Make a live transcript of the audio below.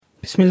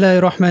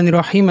Bismillahir Rahmanir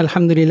Rahim.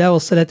 Alhamdulillah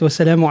wassalatu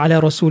wassalamu ala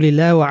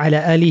Rasulillah wa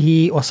ala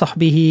alihi wa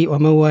sahbihi wa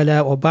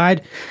mawala wa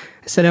ba'd.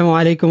 Assalamu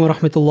alaikum wa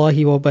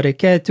rahmatullahi wa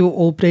barakatuh.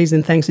 All praise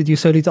and thanks to due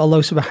solely to Allah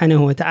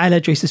subhanahu wa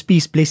ta'ala. Choicest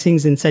peace,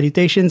 blessings and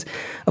salutations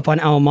upon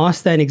our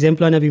master and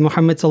exemplar Nabi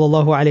Muhammad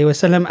sallallahu alayhi wa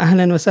sallam.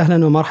 Ahlan wa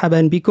sahlan wa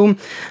marhaban bikum.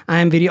 I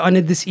am very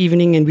honored this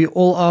evening, and we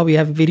all are. We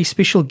have a very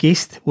special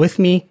guest with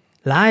me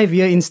live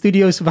here in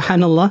studio,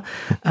 subhanallah.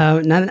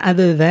 None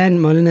other than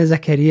Maulana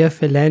Zakaria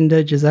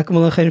Philander.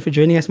 Jazakumullah khairan for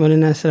joining us,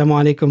 Maulana. Assalamu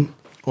alaikum.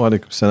 Wa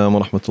alaikum salam wa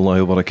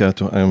rahmatullahi wa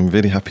barakatuh. I'm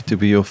very happy to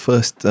be your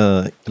first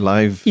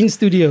live in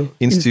studio,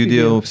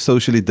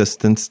 socially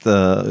distanced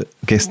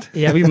guest.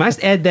 Yeah, we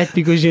must add that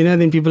because,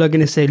 then people are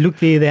going to say, look,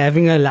 they're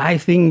having a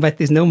live thing, but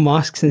there's no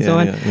masks and so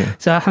on. Yeah.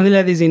 So,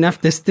 alhamdulillah, there's enough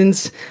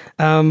distance.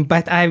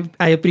 But I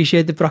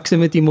appreciate the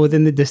proximity more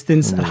than the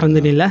distance,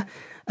 alhamdulillah.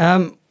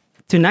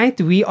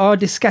 Tonight, we are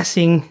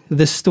discussing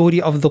the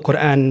story of the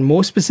Quran,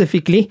 more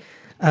specifically,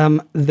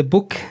 the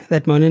book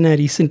that Maulana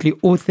recently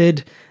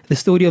authored, the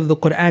story of the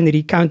Quran,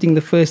 recounting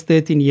the first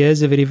 13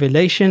 years of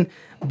revelation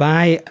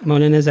by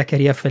Maulana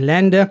Zakaria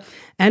Philander.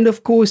 And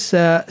of course,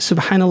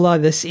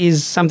 subhanallah, this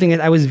is something that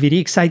I was very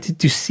excited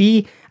to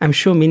see. I'm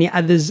sure many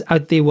others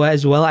out there were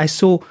as well. I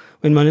saw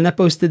when Maulana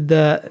posted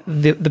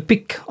the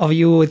pic of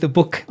you with the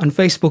book on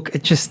Facebook,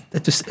 it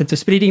was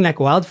spreading like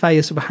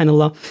wildfire,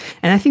 subhanallah.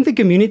 And I think the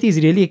community is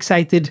really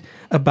excited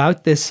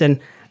about this. And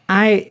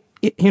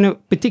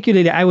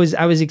particularly I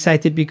was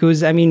excited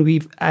because, I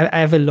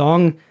have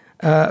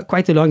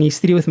quite a long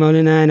history with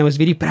Maulana, and I was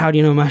very proud,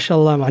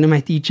 mashallah, one of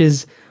my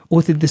teachers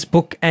authored this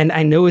book, and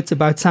I know it's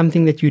about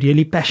something that you're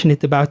really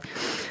passionate about.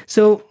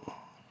 So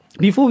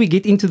before we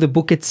get into the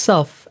book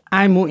itself,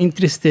 I'm more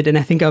interested, and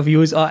I think our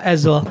viewers are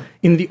as well,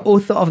 in the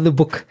author of the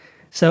book.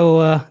 So,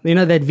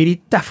 that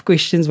very tough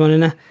questions,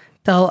 Maulana.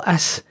 Tell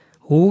us,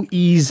 who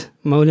is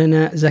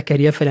Maulana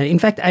Zakaria Philander? In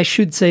fact, I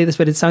should say this,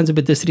 but it sounds a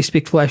bit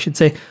disrespectful. I should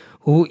say,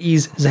 who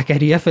is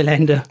Zakaria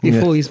Philander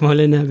before he's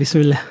Maulana?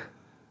 Bismillah.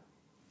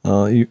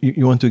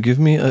 You want to give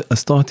me a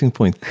starting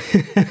point?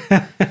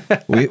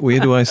 Where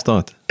do I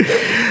start?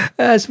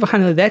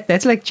 Subhanallah,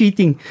 that's like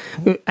cheating.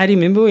 I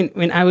remember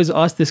when I was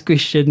asked this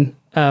question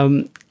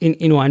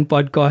in one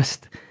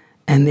podcast,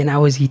 and then I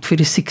was hit for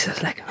the six. I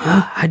was like,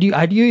 how do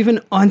you even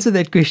answer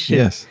that question?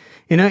 Yes.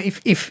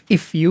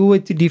 If you were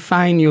to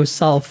define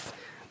yourself,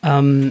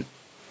 to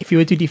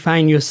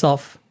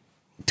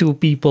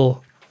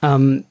people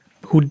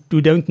who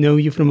don't know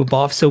you from a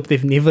bar of soap,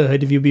 they've never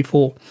heard of you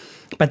before,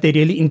 but they're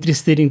really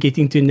interested in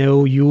getting to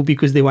know you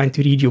because they want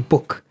to read your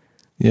book.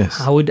 Yes.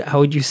 How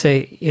would you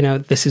say,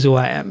 this is who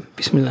I am?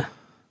 Bismillah.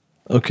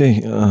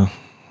 Okay.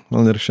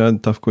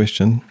 Rashad, tough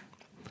question.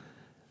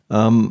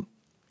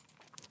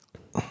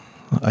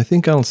 I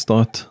think I'll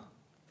start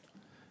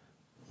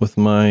with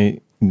my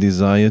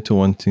desire to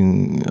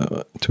wanting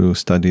to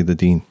study the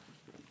Deen.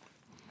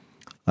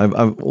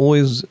 I've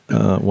always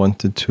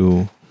wanted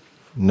to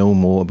know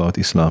more about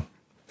Islam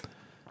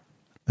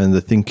and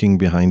the thinking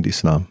behind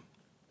Islam.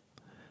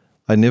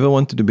 I never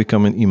wanted to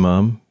become an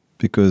imam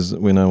because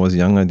when I was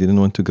young, I didn't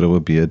want to grow a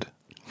beard.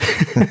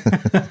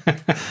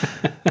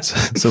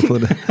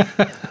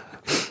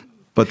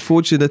 But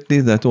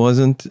fortunately, that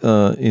wasn't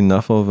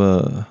enough of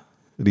a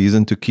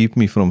reason to keep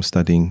me from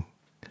studying.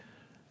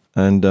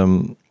 And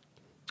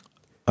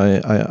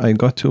I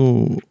got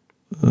to,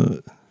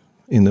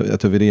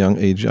 at a very young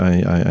age,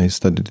 I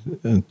studied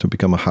to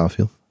become a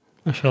hafiz.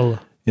 MashaAllah.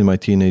 In my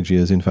teenage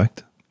years, in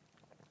fact.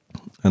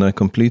 And I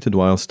completed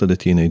while still a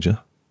teenager.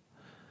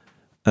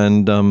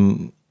 And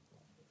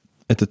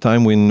at a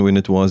time when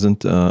it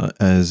wasn't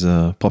as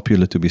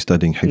popular to be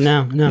studying hifz.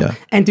 No. Yeah.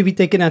 And to be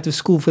taken out of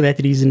school for that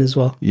reason as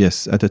well.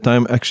 Yes. At a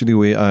time, actually,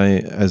 where I,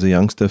 as a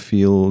youngster,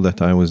 feel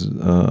that I was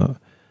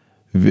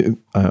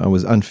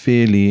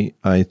unfairly,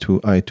 I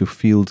to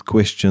field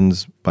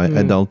questions by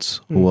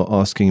adults who were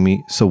asking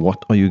me, so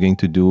what are you going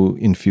to do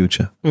in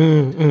future?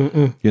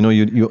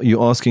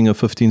 You're asking a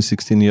 15,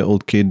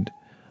 16-year-old kid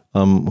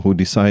who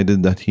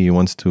decided that he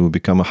wants to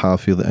become a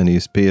hafiz, and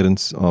his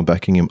parents are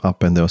backing him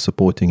up and they are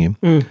supporting him.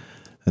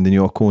 And then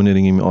you are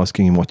cornering him,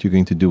 asking him what you're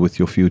going to do with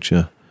your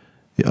future.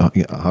 How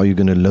are you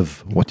going to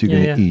live? What you're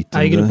going to eat? How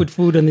are you going to put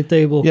food on the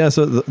table? Yeah,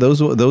 so those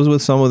were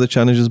some of the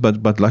challenges,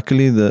 but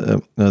luckily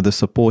the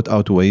support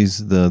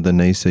outweighs the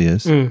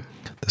naysayers.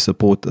 The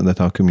support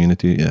that our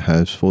community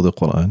has for the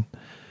Quran.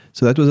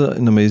 So that was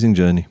an amazing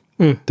journey.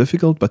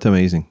 Difficult but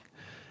amazing.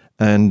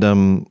 And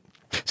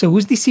so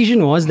whose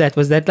decision was that?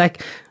 Was that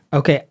like,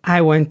 okay,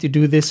 I want to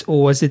do this,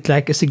 or was it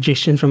like a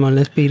suggestion from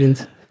Allah's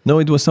parents? No,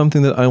 it was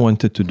something that I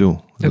wanted to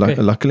do. Okay.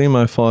 Luckily,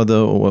 my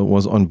father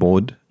was on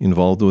board,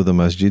 involved with the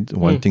masjid,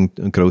 wanting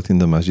growth in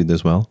the masjid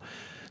as well.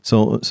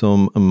 So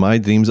my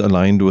dreams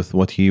aligned with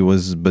what he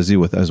was busy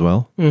with as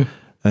well.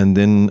 And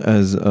then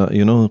as,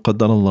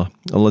 qaddar Allah,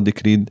 Allah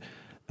decreed.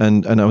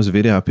 And I was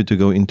very happy to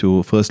go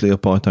into firstly a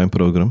part-time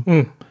program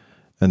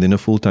and then a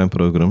full-time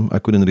program. I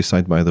couldn't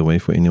recite, by the way,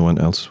 for anyone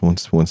else who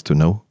wants to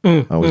know.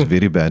 I was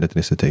very bad at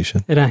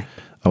recitation. Right.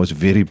 I was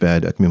very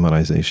bad at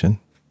memorization.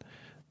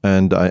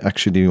 And I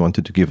actually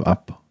wanted to give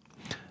up.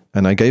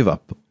 and I gave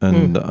up.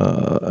 And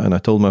I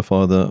told my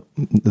father,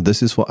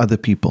 this is for other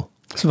people.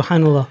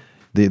 Subhanallah.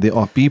 There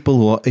are people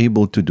who are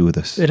able to do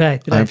this.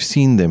 Right. I've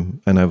seen them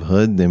and I've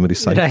heard them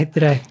recite.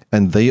 Right.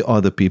 And they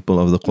are the people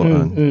of the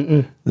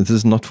Quran. This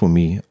is not for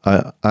me.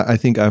 I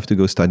think I have to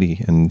go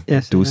study and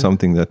do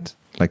something that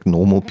like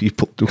normal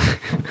people do.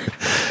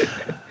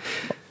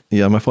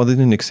 Yeah, my father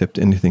didn't accept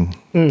anything.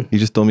 He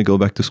just told me go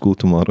back to school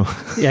tomorrow.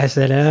 Yes,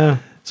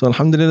 So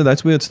alhamdulillah,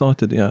 that's where it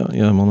started. Yeah,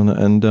 Maulana.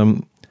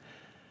 And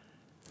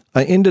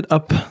I ended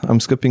up, I'm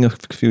skipping a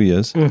few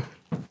years.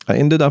 I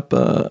ended up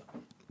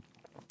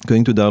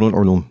going to Darul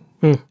Ulum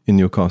in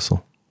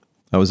Newcastle.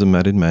 I was a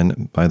married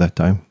man by that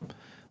time.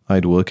 I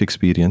had work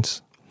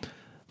experience.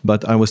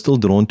 But I was still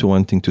drawn to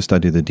wanting to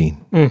study the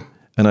deen.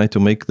 And I had to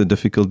make the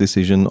difficult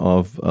decision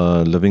of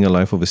living a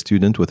life of a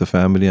student with a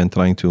family and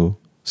trying to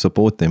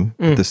support them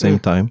at the same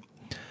time.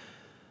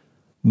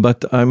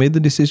 But I made the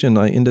decision.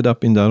 I ended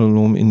up in Darul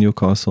Ulum in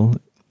Newcastle.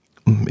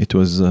 It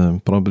was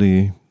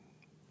probably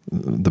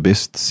the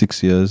best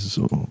 6 years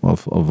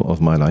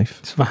of my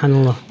life.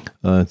 Subhanallah.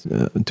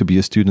 To be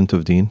a student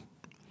of deen.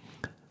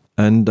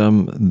 And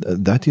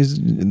that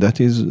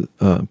is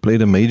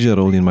played a major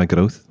role in my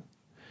growth.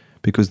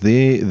 Because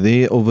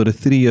they over a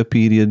 3-year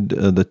period,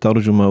 the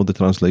tarjuma or the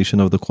translation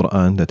of the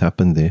Quran that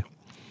happened there,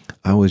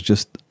 I was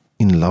just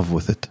in love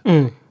with it.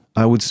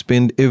 I would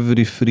spend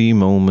every free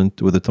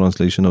moment with the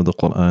translation of the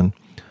Quran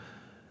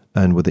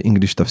and with the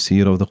English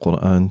tafsir of the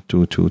Quran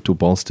to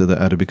bolster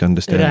the Arabic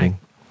understanding. Right.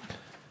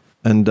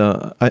 And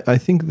I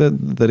think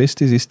that the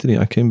rest is history.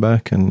 I came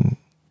back and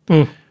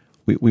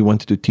we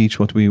wanted to teach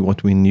what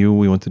we knew.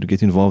 We wanted to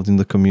get involved in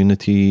the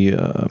community.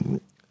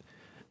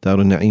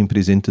 Darul Na'im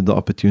presented the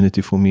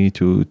opportunity for me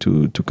to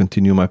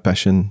continue my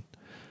passion.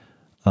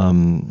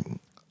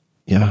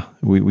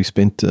 We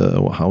spent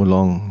how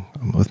long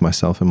with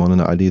myself and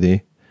Maulana Ali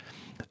there.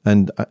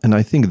 And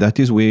I think that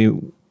is where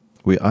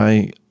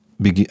I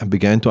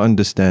began to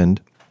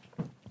understand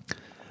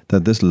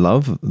that this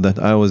love that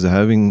I was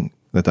having,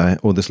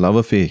 this love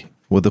affair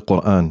with the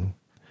Quran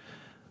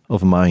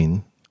of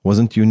mine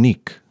wasn't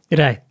unique.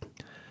 Right.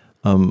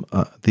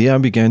 There I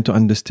began to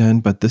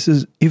understand, but this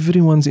is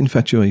everyone's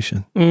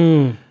infatuation.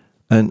 And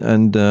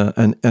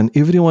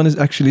everyone is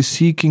actually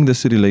seeking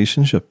this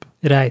relationship.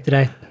 Right.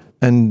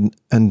 And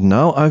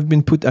now I've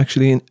been put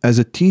actually in, as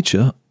a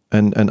teacher.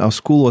 And our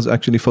school was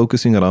actually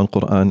focusing around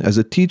Quran. As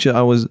a teacher,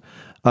 I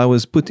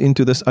was put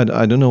into this.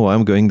 I don't know why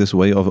I'm going this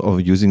way of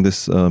using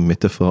this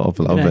metaphor of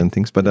love and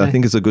things, but I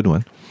think it's a good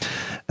one.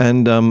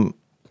 And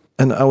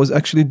I was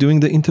actually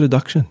doing the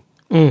introduction.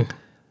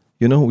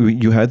 You know,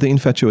 you had the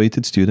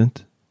infatuated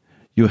student,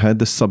 you had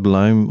the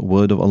sublime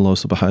word of Allah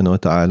subhanahu wa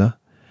ta'ala,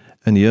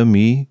 and here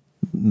me,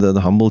 the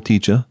humble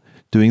teacher,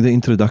 doing the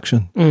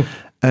introduction.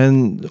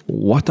 And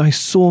what I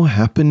saw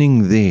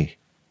happening there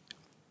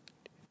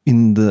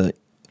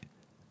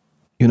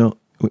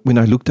when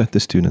I looked at the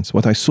students,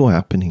 what I saw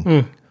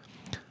happening,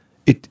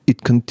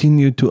 it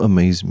continued to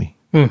amaze me.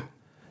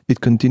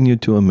 It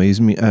continued to amaze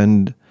me,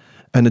 and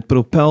it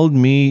propelled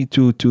me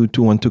to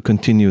want to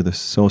continue this.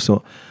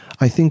 So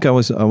I think I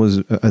was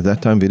at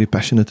that time very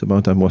passionate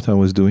about what I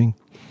was doing.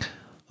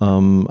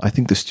 I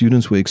think the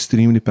students were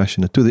extremely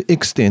passionate, to the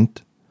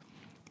extent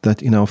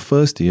that in our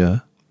first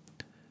year,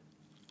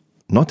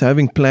 not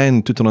having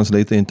planned to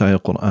translate the entire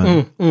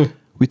Quran,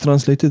 we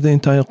translated the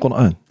entire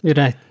Quran. You're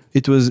right.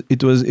 It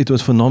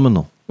was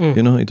phenomenal.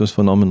 You know, it was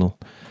phenomenal.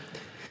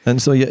 And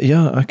so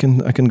I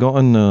can go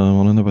on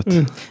Maulana, but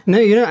no,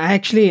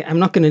 I'm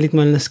not going to let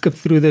Maulana skip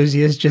through those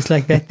years just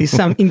like that. There's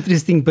some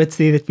interesting bits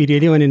there that we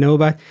really want to know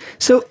about.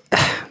 So,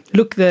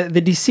 look, the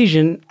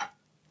decision,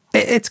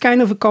 it's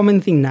kind of a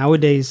common thing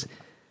nowadays.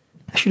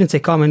 I shouldn't say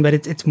common, but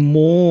it's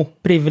more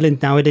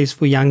prevalent nowadays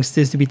for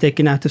youngsters to be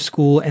taken out of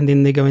school and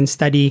then they go and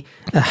study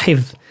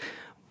hifz.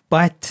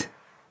 But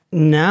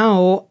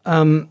now,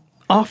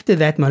 after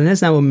that, Maulana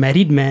is now a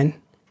married man,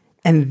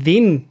 and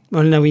then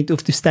Maulana went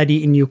off to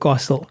study in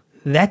Newcastle.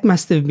 That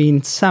must have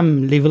been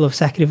some level of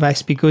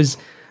sacrifice, because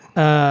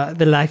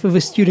the life of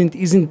a student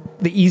isn't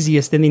the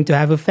easiest, and then to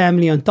have a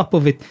family on top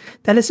of it.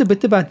 Tell us a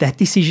bit about that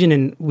decision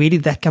and where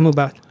did that come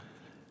about?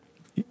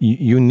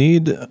 You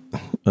need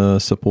a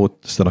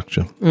support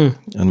structure,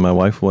 and my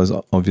wife was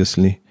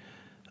obviously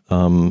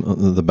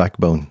the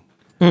backbone.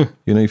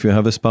 You know, if you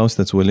have a spouse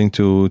that's willing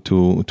to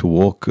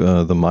walk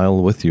the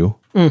mile with you,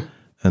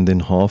 and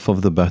then half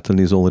of the battle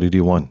is already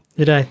won.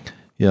 Right.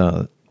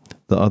 Yeah.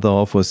 The other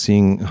half was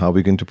seeing how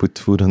we're going to put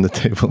food on the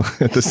table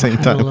at the same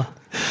time.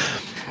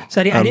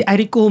 Sorry, I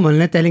recall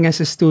Maulana telling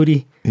us a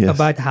story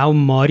about how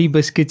Mari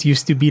biscuits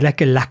used to be like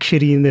a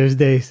luxury in those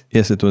days.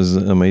 Yes, it was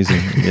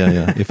amazing.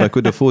 Yeah. If I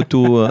could afford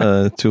two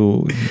of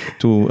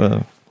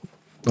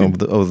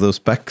those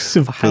packs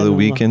for the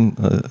weekend,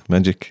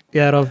 magic.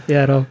 Ya Rab.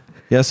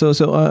 Yeah,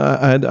 so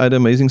I had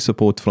amazing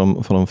support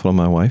from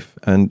my wife,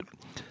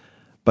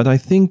 but I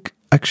think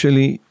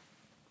actually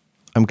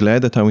I'm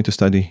glad that I went to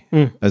study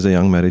as a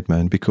young married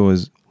man,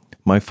 because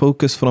my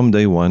focus from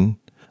day one,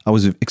 I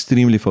was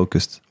extremely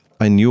focused.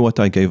 I knew what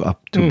I gave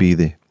up to be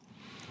there.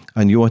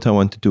 I knew what I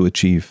wanted to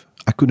achieve.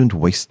 I couldn't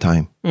waste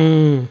time.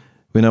 Mm.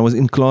 When I was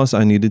in class,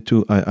 I needed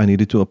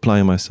to apply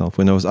myself.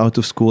 When I was out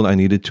of school, I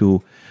needed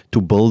to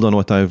build on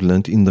what I've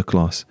learned in the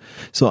class.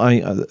 So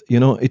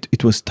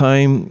it was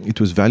time. It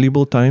was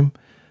valuable time.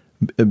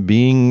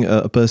 Being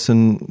a person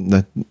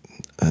that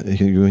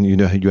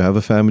you have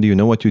a family, you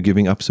know what you're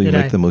giving up, so you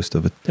Right. make the most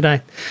of it.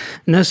 Right.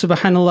 No,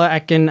 subhanallah,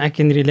 I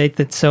can relate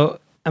that. So,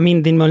 I mean,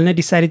 then Maulana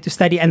decided to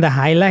study, and the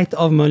highlight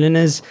of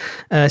Maulana's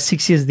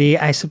 6 years there,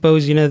 I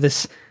suppose,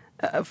 this,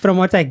 from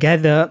what I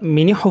gather,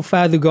 many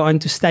Hufad who go on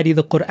to study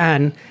the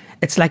Quran,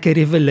 it's like a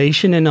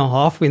revelation and a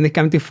half when they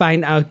come to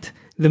find out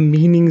the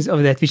meanings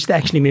of that, which they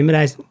actually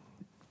memorize.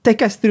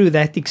 Take us through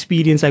that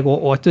experience. Like,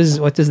 what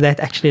was that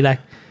actually like?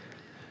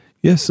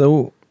 Yes,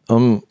 so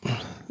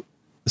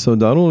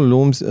Darul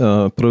Uloom's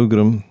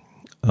program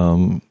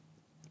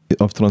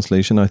of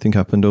translation, I think,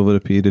 happened over a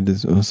period,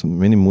 it was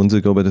many moons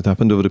ago, but it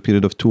happened over a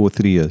period of 2 or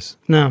 3 years.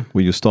 No.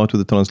 Where you start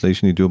with the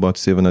translation, you do about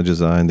 7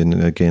 ajza, and then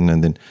again,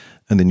 and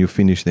then you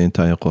finish the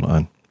entire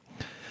Quran.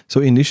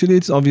 So initially,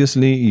 it's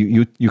obviously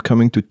you're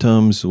coming to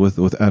terms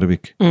with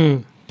Arabic.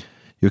 Mm.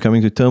 You're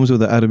coming to terms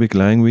with the Arabic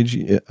language,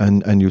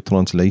 and you're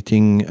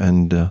translating,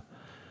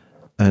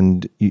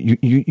 and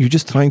you're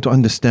just trying to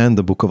understand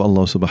the book of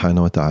Allah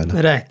subhanahu wa ta'ala.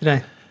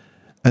 Right.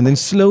 And then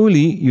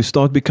slowly you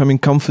start becoming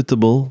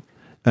comfortable,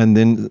 and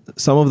then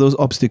some of those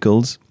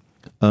obstacles,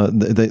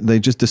 they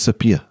just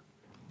disappear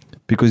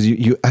because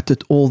you're at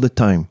it all the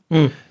time.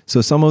 Mm.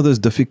 So some of those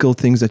difficult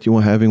things that you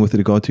were having with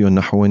regard to your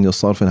nahw and your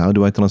sarf, and how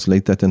do I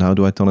translate that, and how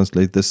do I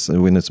translate this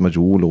when it's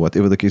majhool or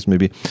whatever the case may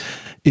be,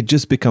 it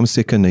just becomes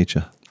second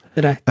nature.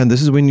 Right. And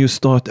this is when you're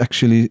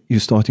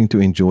starting to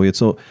enjoy it.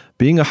 So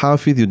being a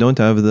hafidh, you don't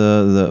have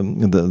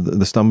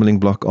the stumbling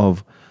block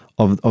of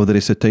the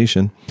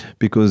recitation,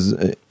 because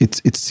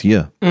it's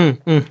here.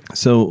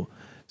 So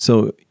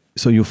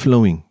you're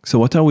flowing. So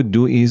what I would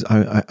do is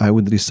I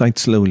would recite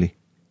slowly,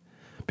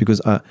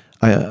 because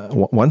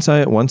once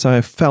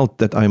I felt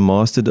that I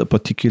mastered a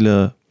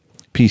particular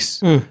piece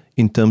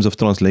in terms of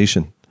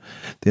translation,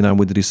 then I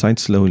would recite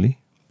slowly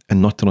and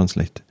not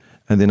translate,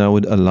 and then I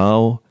would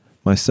allow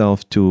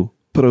myself to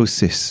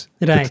process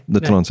the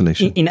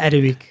translation in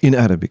Arabic. In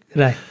Arabic,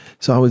 right?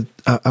 So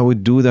I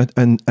would do that,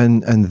 and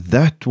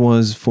that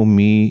was for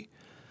me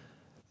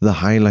the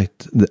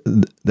highlight.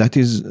 That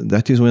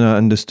is when I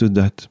understood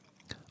that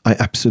I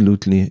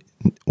absolutely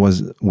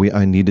was where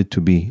I needed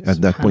to be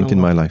at that point in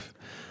my life.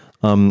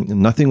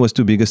 Nothing was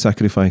too big a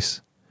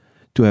sacrifice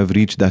to have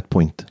reached that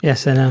point.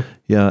 Yes, I know.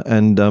 Yeah,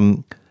 and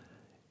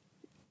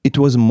it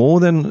was more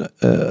than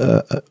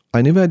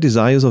I never had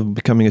desires of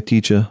becoming a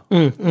teacher,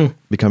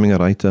 becoming a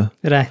writer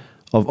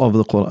of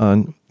the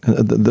Quran.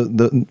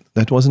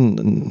 That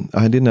wasn't.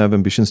 I didn't have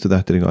ambitions to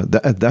that regard.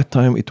 At that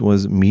time, it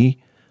was me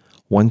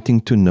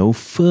wanting to know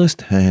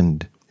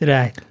firsthand,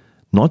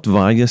 not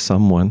via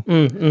someone,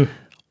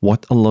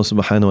 what Allah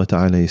subhanahu wa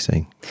ta'ala is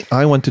saying.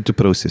 I wanted to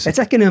process it. It's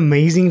like an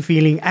amazing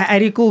feeling. I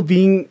recall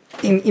being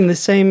in the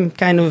same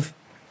kind of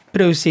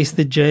process,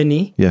 the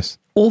journey. Yes.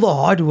 All the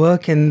hard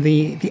work and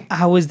the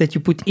hours that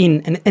you put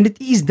in, and it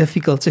is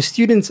difficult. So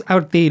students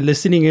out there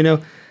listening,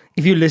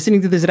 if you're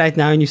listening to this right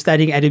now and you're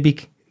studying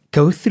Arabic,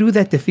 go through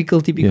that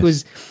difficulty,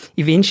 because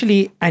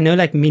eventually, I know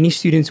like many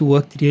students who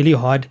worked really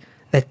hard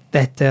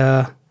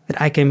that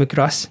I came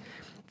across,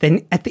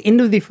 then at the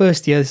end of the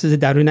first year, this is a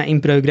Darul Naim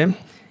program,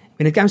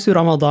 when it comes to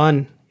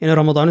Ramadan,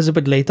 Ramadan is a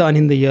bit later on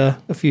in the year,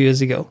 a few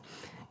years ago,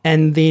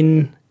 and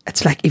then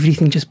it's like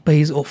everything just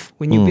pays off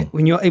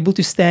when you're able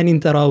to stand in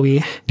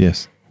Taraweeh.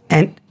 Yes.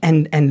 And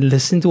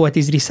listen to what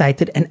is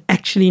recited and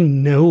actually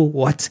know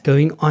what's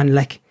going on,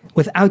 like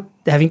without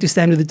having to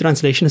stand with the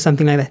translation or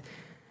something like that.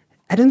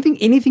 I don't think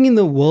anything in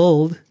the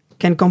world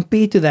can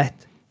compare to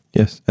that.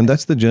 Yes, and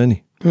that's the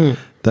journey.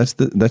 That's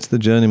the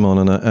journey,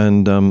 Maulana,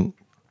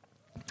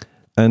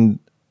 and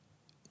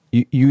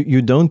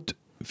you don't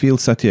feel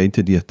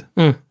satiated yet.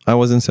 I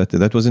wasn't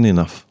satiated. That wasn't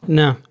enough.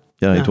 No.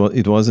 Yeah, no.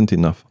 It wasn't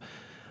enough.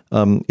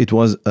 It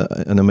was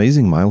an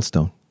amazing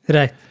milestone.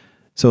 Right.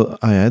 So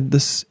I had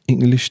this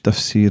English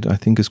tafsir, I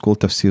think it's called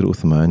Tafsir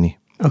Uthmani.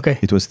 Okay.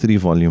 It was 3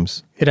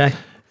 volumes. Right.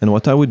 And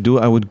what I would do,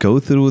 I would go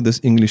through this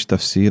English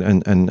tafsir,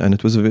 and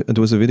it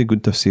was a very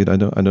good tafsir. I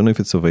don't know if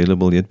it's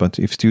available yet, but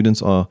if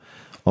students are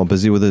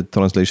busy with the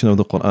translation of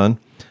the Quran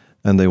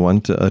and they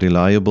want a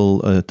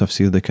reliable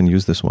tafsir, they can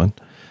use this one.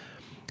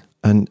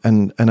 And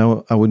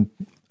I would,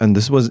 and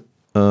this was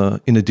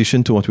in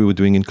addition to what we were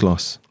doing in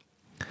class.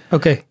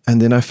 Okay.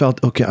 And then I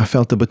felt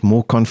a bit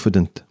more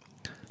confident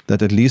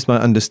that at least my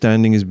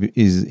understanding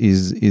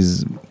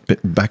is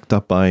backed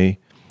up by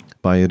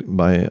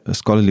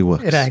scholarly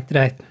works.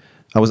 Right.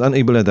 I was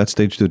unable at that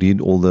stage to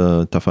read all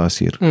the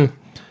tafasir.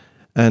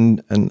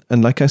 And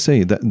like I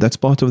say, that's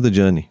part of the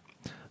journey.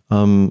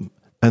 And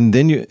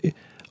then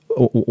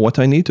what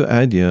I need to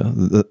add here,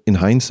 in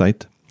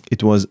hindsight,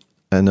 it was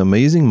an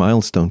amazing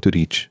milestone to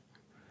reach,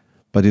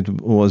 but it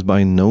was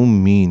by no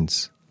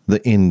means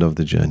the end of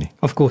the journey.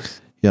 Of course.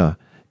 Yeah,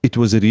 it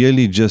was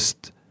really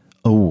just,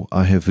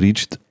 I have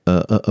reached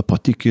a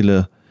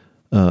particular,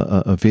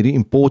 a very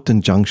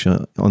important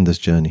juncture on this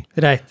journey.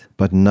 Right.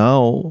 But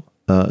now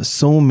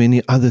so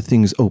many other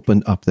things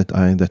opened up that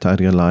I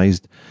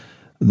realized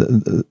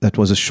that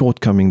was a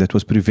shortcoming that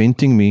was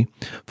preventing me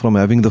from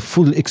having the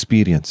full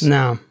experience.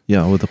 Now,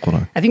 with the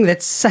Quran. I think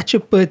that's such a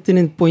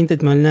pertinent point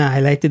that Maulana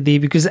highlighted there,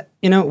 because,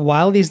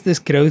 while there's this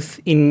growth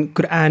in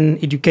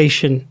Quran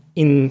education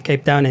in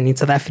Cape Town and in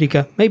South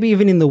Africa, maybe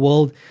even in the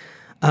world,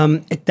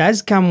 it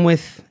does come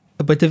with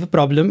a bit of a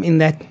problem in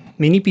that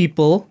many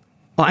people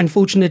are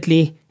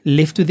unfortunately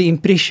left with the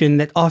impression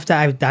that after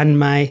I've done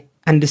my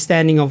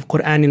understanding of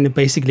Quran in the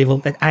basic level,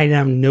 that I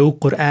now know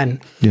Quran.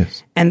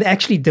 Yes. And they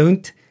actually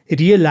don't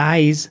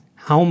realize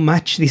how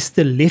much there's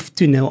still left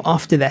to know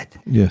after that.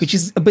 Yes. Which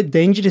is a bit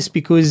dangerous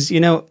because,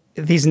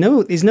 there's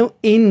no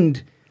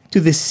end to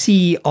the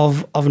sea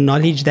of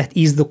knowledge that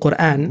is the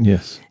Quran.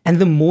 Yes. And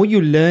the more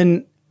you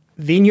learn,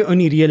 then you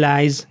only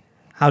realize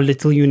how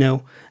little you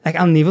know. Like,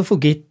 I'll never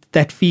forget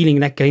that feeling,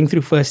 like going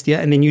through first year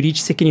and then you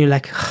reach second year,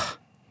 like,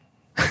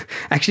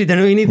 I actually don't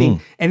know anything.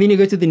 And then you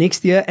go to the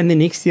next year and the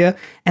next year,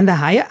 and the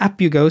higher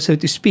up you go, so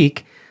to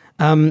speak,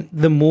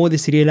 the more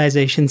this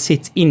realization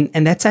sets in.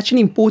 And that's such an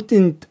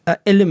important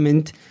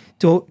element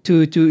to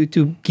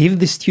give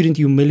the student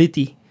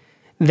humility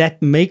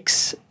that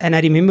makes, and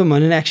I remember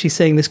Maulana actually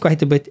saying this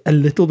quite a bit, a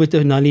little bit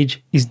of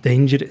knowledge is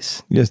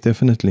dangerous. Yes,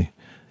 definitely.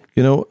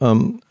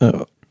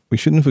 We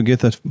shouldn't forget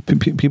that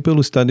people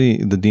who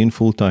study the deen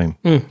full time,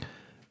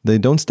 they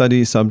don't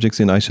study subjects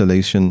in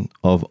isolation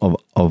of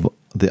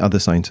the other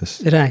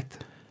sciences. Right.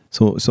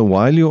 So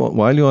while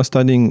you are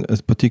studying a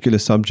particular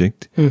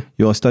subject,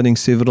 you are studying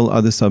several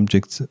other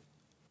subjects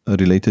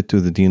related to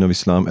the deen of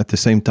Islam at the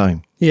same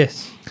time.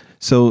 Yes.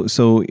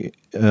 So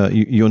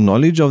your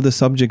knowledge of the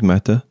subject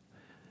matter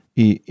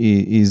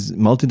is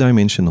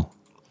multidimensional,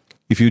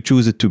 if you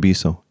choose it to be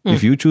so.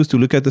 If you choose to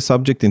look at the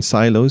subject in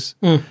silos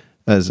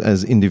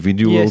as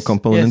individual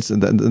components,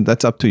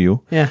 that's up to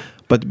you. Yeah.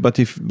 But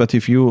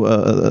if you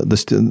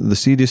the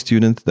serious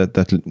student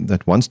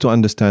that wants to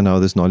understand how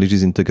this knowledge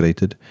is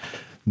integrated,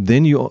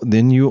 then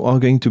you are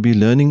going to be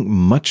learning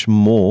much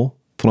more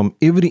from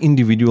every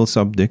individual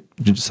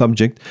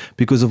subject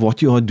because of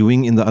what you are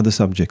doing in the other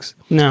subjects.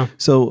 No.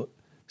 So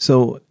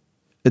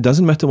it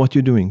doesn't matter what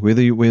you're doing,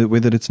 whether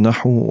it's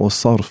nahu or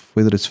sarf,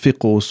 whether it's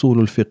fiqh or usul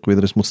al-fiqh,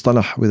 whether it's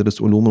mustalah, whether it's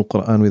ulum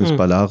al-Quran, whether it's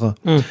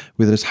balagha,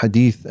 whether it's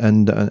hadith,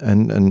 and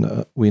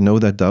we know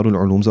that Darul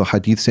Ulums are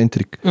hadith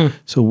centric.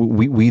 So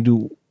we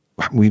do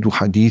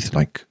hadith,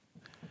 like,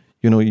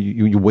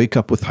 you wake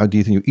up with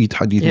hadith and you eat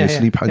hadith and you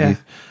sleep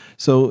hadith.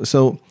 Yeah.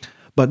 So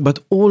but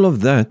all of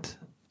that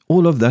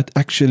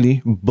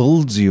actually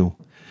builds you.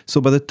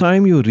 So by the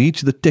time you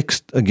reach the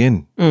text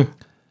again,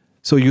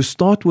 so you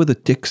start with the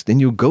text,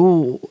 then you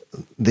go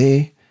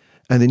there,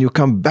 and then you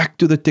come back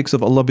to the text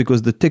of Allah,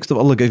 because the text of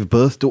Allah gave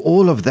birth to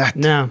all of that.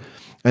 No.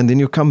 And then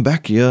you come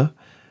back here,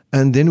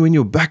 and then when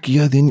you're back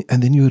here, then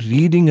you're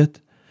reading it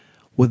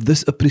with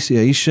this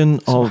appreciation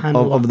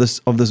of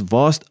this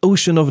vast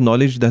ocean of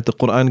knowledge that the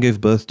Quran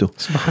gave birth to.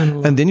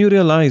 Subhanallah. And then you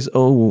realize,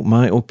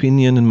 my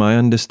opinion and my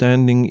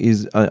understanding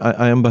is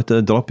I am but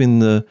a drop in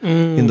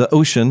the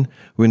ocean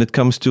when it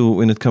comes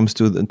to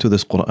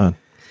this Quran.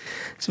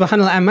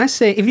 SubhanAllah, I must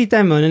say, every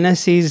time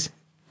Maulana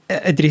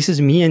addresses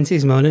me and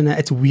says Maulana,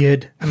 it's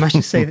weird. I must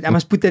just say that. I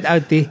must put that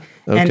out there.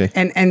 Okay.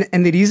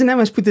 And the reason I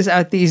must put this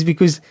out there is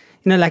because,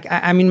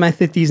 I'm in my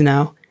 30s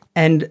now,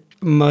 and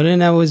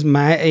Maulana was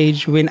my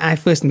age when I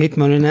first met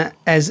Maulana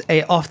as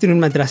a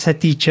afternoon madrasa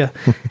teacher.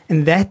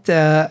 And that's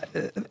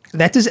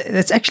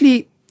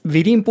actually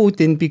very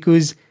important,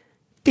 because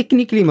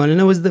technically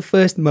Maulana was the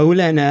first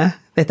Maulana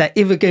that I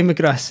ever came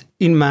across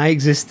in my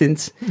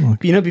existence.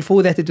 Okay.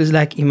 Before that it was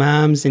like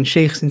imams and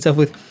sheikhs and so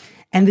forth.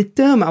 And the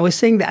term, I was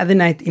saying the other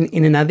night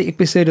in another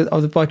episode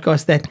of the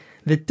podcast, that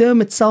the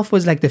term itself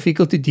was like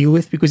difficult to deal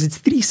with because it's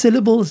 3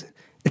 syllables.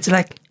 It's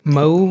like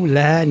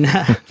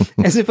Maulana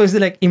as opposed to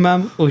like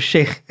imam or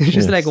sheikh. It's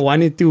just like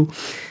 1 or 2.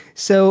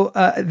 So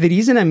the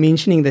reason I'm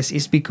mentioning this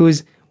is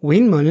because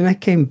when Maulana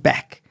came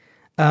back,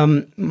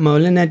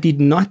 Maulana did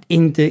not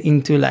enter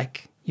into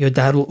like your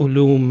Darul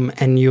Ulum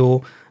and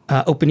your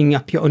opening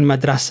up your own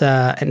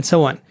madrasa and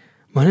so on.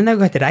 Maulana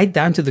got right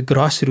down to the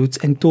grassroots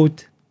and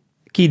taught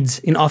kids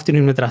in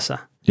afternoon madrasa.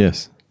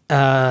 Yes.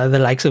 The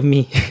likes of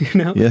me,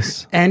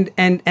 Yes. And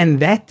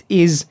that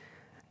is,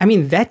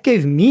 that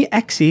gave me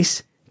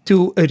access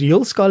to a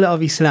real scholar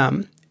of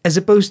Islam, as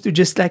opposed to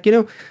just like,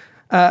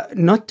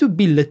 not to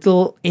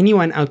belittle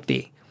anyone out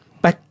there,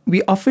 but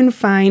we often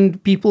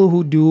find people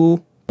who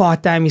do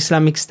part-time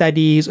Islamic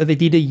studies, or they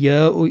did a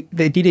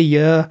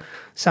year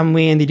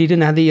somewhere and they did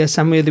another year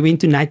somewhere, they went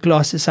to night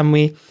classes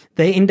somewhere,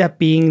 they end up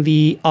being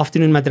the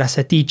afternoon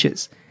madrasa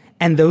teachers.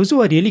 And those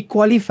who are really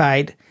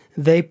qualified,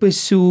 they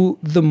pursue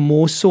the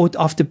more sought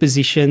after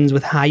positions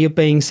with higher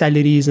paying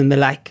salaries and the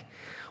like.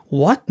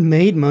 What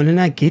made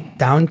Maulana get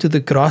down to the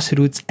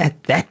grassroots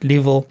at that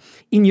level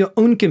in your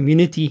own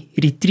community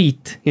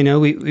retreat?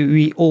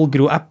 We all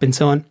grew up and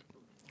so on.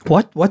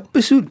 What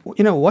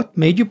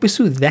made you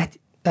pursue that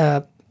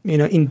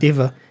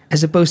endeavor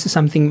as opposed to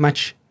something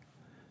much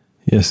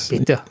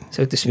better,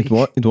 so to speak?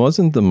 It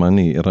wasn't the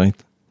money, right?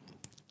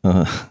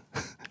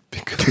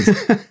 because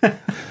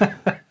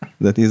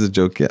that is a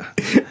joke, yeah.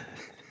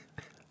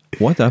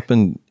 What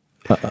happened,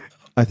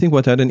 I think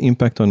what had an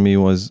impact on me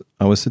was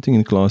I was sitting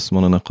in class,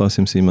 Maulana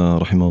Qasim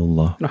Sima,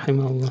 rahimahullah,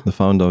 Rahimahullah. the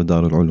founder of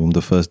Darul Ulum,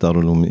 the first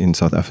Darul Ulum in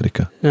South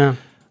Africa. Yeah.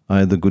 I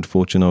had the good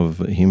fortune of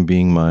him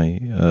being my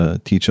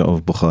teacher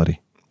of Bukhari.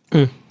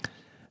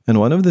 And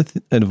one of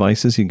the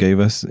advices he gave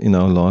us in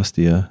our last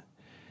year,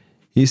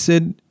 he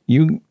said,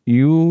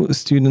 you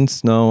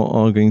students now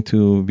are going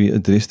to be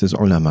addressed as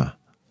ulama.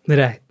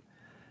 Right.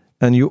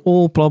 And you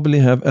all probably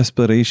have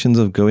aspirations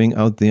of going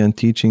out there and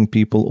teaching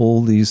people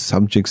all these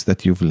subjects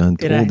that you've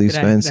learned, all these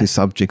fancy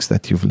subjects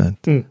that you've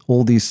learned,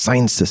 all these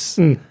sciences.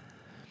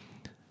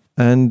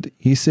 And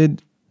he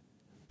said,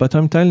 but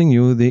I'm telling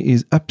you, there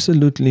is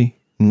absolutely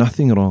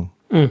nothing wrong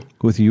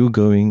with you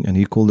going, and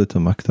he called it a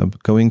maktab,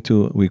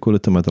 we call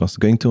it a madrasa,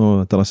 going to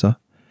a madrasa,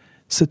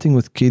 sitting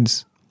with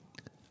kids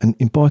and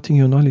imparting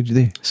your knowledge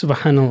there.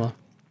 Subhanallah.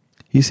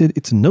 He said,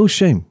 it's no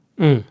shame.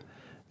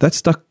 That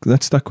stuck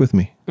with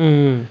me.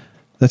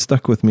 That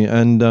stuck with me.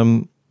 And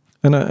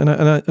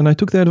I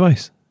took the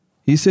advice.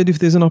 He said, if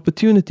there's an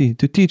opportunity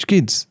to teach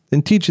kids,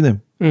 then teach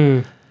them.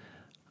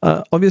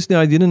 Obviously,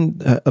 I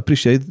didn't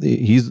appreciate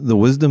the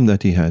wisdom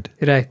that he had.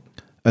 Right.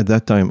 At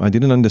that time. I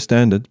didn't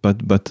understand it,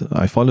 but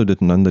I followed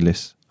it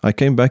nonetheless. I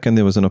came back and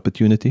there was an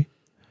opportunity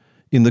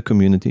in the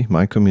community,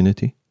 my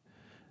community.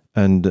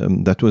 And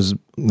that was,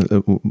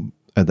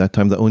 at that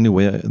time, the only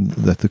way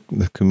that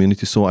the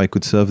community saw I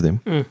could serve them.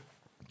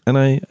 And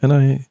I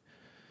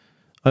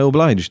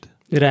obliged.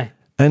 Right.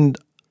 And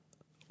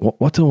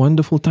what a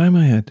wonderful time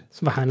I had.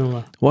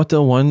 Subhanallah. What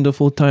a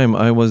wonderful time.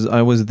 I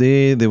was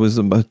there. There was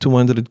about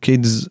 200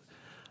 kids.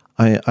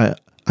 I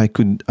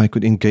could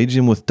engage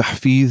them with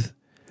tahfidh.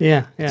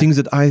 Yeah. Things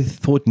that I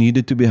thought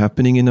needed to be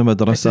happening in a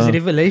madrasa. This is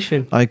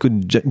revelation. I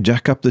could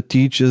jack up the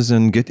teachers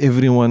and get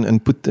everyone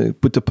and put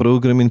a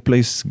program in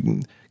place,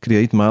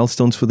 create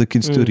milestones for the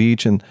kids to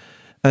reach, and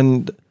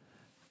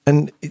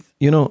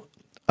you know,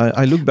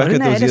 I look back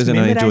at those years and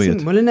I enjoy it.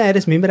 Maulana had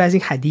us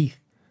memorizing hadith.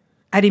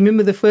 I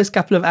remember the first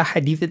couple of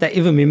hadith that I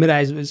ever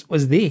memorized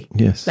was there.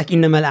 Yes. Like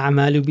إنما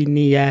الأعمال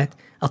بالنيات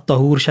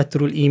الطهور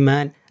شطر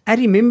الإيمان. I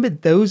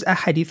remembered those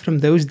hadith from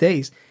those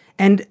days.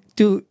 And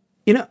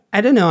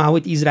I don't know how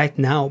it is right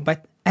now,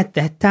 but at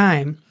that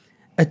time,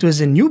 it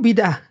was a new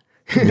bid'ah.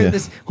 Yeah.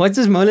 What's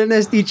this Maulana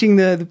is teaching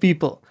the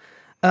people?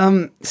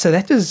 So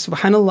that was,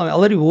 subhanAllah,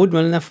 Allah reward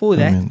Maulana for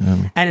that.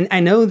 Amen. And I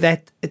know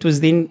that it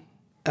was then,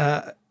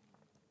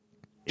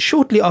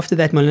 shortly after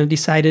that, Maulana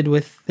decided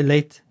with the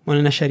late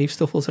Maulana Sharif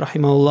Stoffels,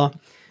 rahimahullah,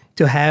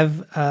 to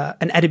have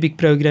an Arabic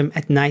program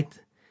at night,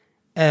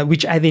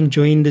 which I then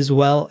joined as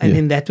well. And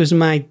then that was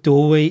my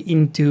doorway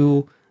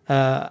into,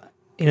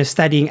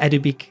 studying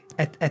Arabic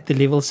at the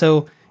level.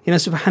 So,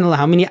 subhanAllah,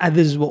 how many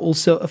others were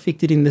also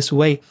affected in this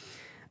way.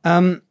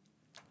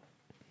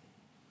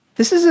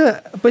 This is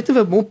a bit of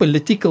a more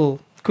political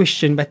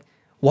question, but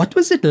what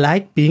was it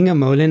like being a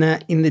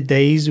Maulana in the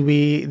days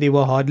where there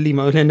were hardly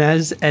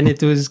Maulanas and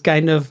it was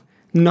kind of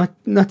not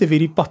a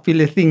very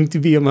popular thing to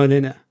be a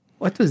Maulana?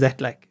 What was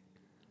that like?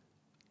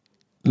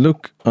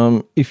 Look,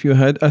 if you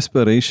had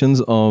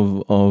aspirations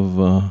of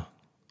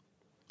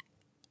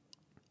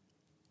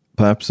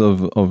perhaps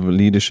of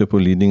leadership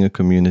or leading a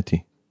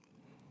community,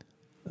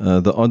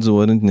 the odds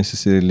weren't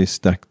necessarily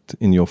stacked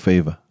in your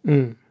favor.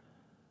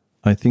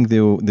 I think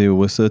there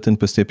were certain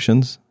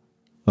perceptions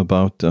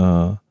about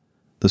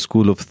the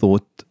school of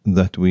thought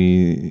that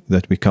we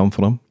come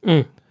from.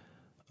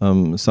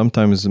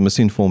 Sometimes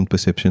misinformed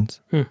perceptions,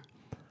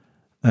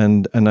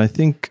 and I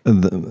think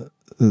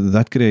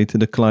that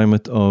created a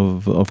climate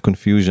of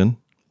confusion.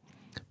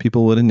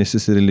 People weren't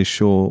necessarily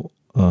sure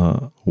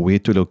where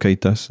to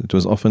locate us. It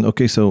was often,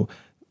 okay, so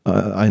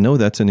I know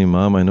that's an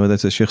imam, I know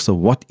that's a sheikh, so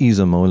what is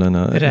a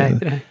Maulana?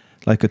 Right.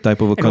 Like a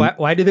type of a...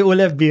 why do they all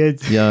have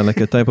beards? Yeah, like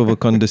a type of a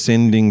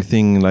condescending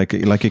thing,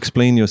 like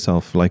explain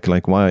yourself,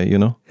 like why,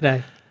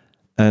 Right.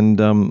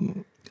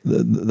 And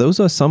those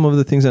are some of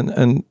the things,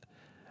 and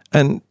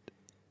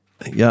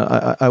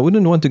yeah, I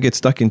wouldn't want to get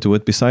stuck into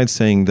it, besides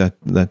saying that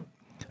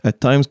at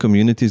times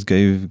communities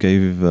give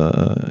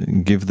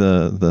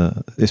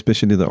the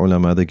especially the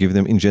ulama, they give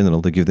them in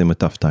general, they give them a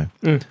tough time.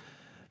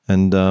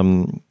 And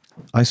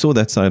I saw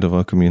that side of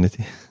our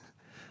community.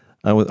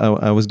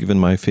 I was given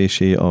my fair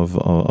share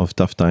of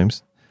tough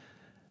times,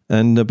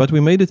 but we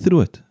made it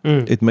through it.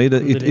 It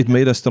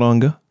made us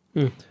stronger.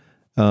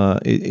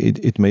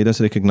 It made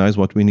us recognize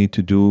what we need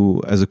to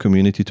do as a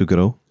community to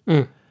grow.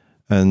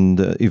 And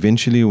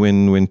eventually,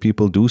 when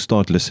people do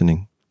start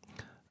listening,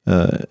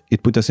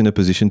 it put us in a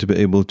position to be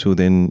able to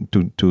then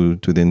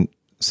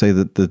say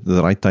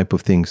the right type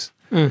of things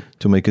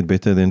to make it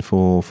better then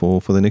for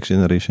the next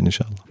generation,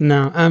 inshallah.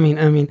 No, I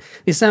mean,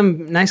 there's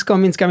some nice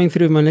comments coming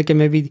through, Monica.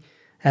 Maybe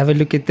have a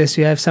look at this.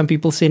 We have some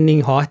people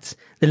sending hearts.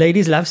 The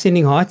ladies love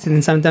sending hearts, and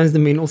then sometimes the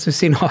men also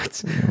send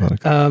hearts.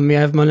 We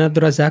have Maulana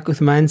Abdul Razak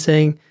Uthman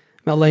saying,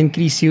 may Allah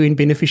increase you in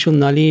beneficial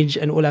knowledge,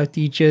 and all our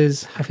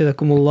teachers,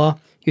 Hafidhakumullah.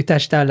 You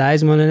touched our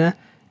lives, Maulana.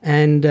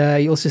 And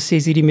he also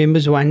says he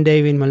remembers one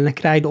day when Maulana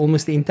cried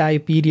almost the entire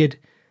period.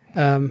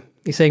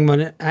 He's saying,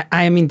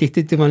 I am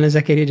indebted to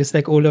Maulana Zakaria just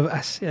like all of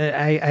us.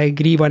 I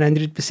agree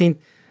 100%.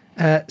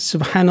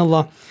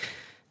 Subhanallah.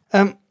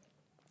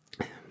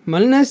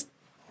 Maulana's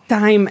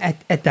time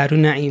at Darul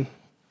Naim,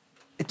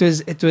 it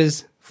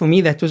was for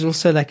me, that was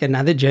also like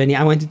another journey.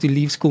 I wanted to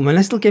leave school.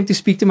 Maulana still came to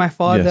speak to my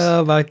father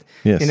about,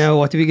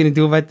 what are we going to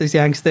do about this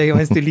youngster? He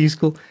wants to leave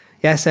school.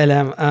 Ya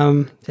salam.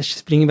 That's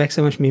just bringing back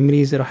so much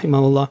memories,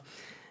 rahimahullah.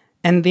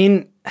 And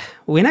then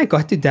when I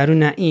got to Darul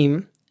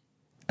Naim,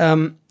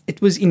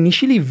 it was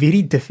initially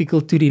very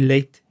difficult to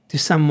relate to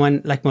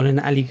someone like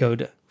Maulana Ali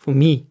Gauda. For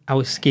me, I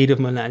was scared of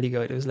Maulana Ali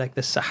Gauda. It was like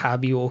the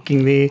Sahabi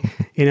walking there,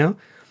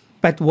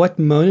 But what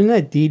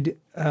Maulana did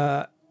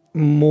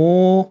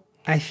more,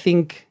 I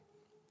think,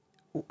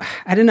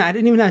 I don't know, I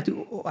don't even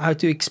know how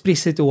to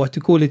express it or what to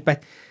call it,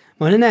 but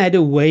Maulana had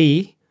a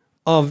way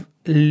of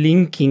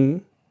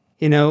linking,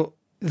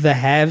 the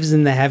haves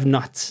and the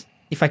have-nots,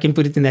 if I can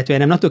put it in that way.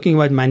 And I'm not talking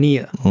about money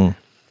here.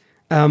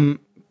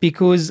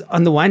 Because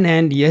on the one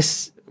hand,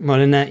 yes,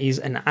 Maulana is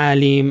an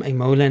alim, a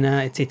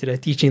Maulana, etc.,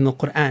 teaching the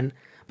Quran.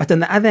 But on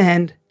the other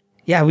hand,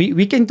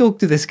 we can talk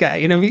to this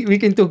guy, we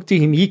can talk to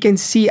him. He can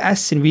see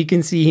us and we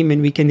can see him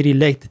and we can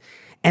relate.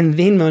 And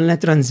then Maulana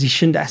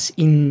transitioned us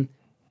in,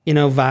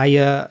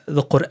 via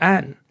the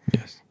Quran.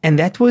 Yes. And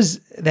that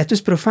was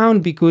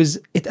profound because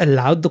it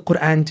allowed the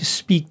Quran to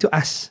speak to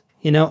us,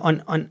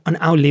 on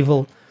our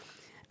level.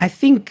 I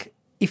think,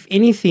 if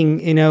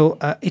anything,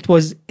 it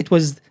was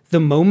the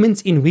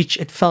moments in which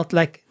it felt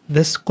like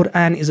this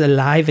Quran is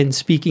alive and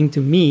speaking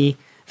to me,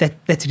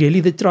 that's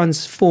really the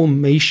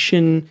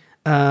transformation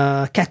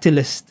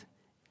catalyst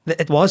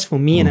that it was for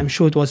me, and I'm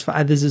sure it was for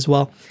others as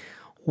well.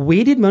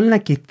 Where did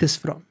Maulana get this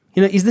from?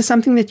 Is this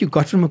something that you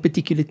got from a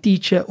particular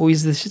teacher, or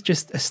is this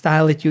just a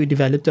style that you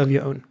developed of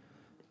your own?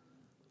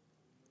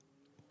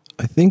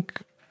 I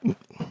think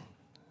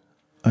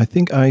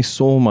I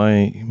saw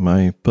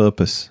my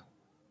purpose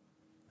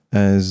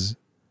as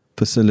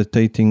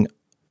facilitating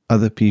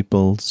other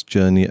people's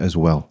journey as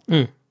well.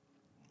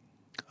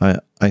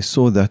 I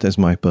saw that as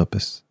my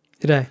purpose.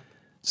 Did I?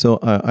 So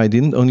I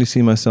didn't only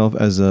see myself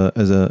as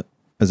a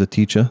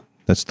teacher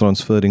that's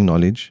transferring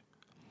knowledge,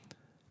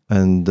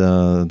 and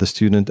the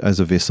student as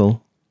a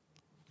vessel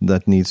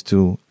that needs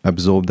to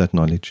absorb that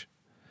knowledge.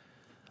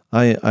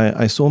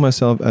 I saw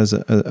myself as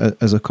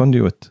a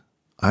conduit.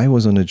 I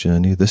was on a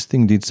journey. This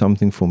thing did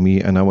something for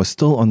me, and I was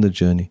still on the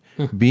journey.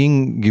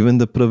 Being given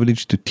the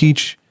privilege to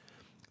teach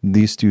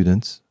these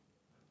students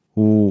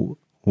who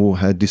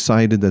had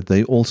decided that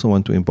they also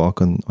want to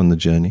embark on the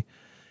journey,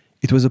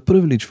 it was a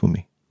privilege for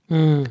me.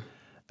 And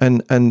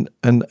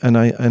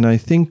I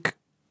think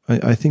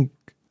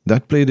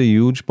that played a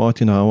huge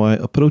part in how I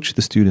approached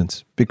the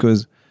students,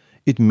 because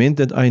it meant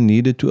that I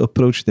needed to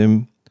approach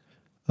them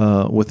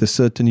with a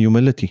certain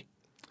humility.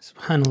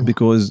 SubhanAllah.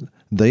 Because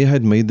they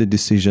had made the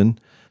decision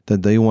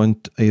that they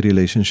want a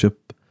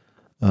relationship,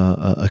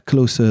 a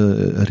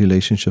closer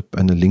relationship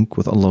and a link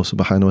with Allah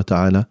subhanahu wa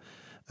ta'ala,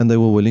 and they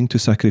were willing to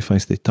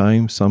sacrifice their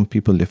time. Some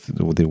people left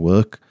their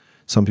work,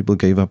 some people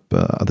gave up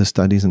other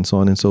studies and so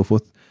on and so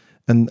forth,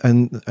 and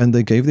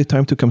they gave their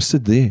time to come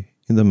sit there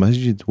in the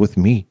masjid with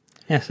me.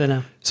 Yes,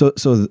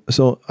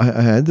 So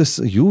I had this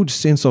huge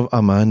sense of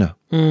amana,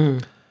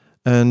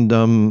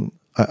 and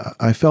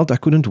I felt I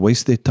couldn't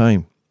waste their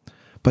time,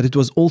 but it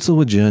was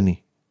also a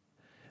journey,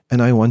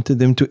 and I wanted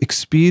them to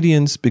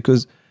experience,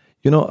 because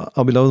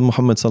our beloved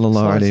Muhammad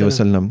sallallahu alaihi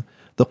wasallam,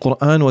 the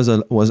Quran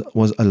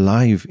was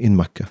alive in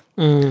Mecca.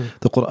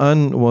 The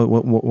Quran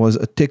was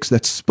a text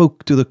that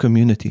spoke to the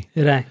community.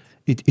 Right.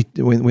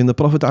 When the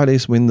Prophet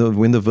when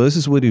the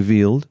verses were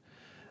revealed,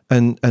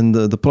 and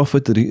the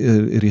Prophet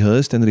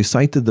rehearsed and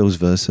recited those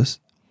verses,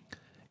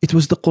 it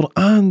was the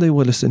Quran they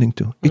were listening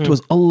to. It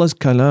was Allah's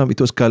kalam. It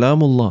was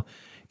kalamullah.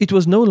 It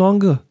was no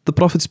longer the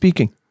Prophet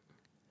speaking.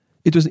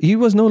 He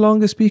was no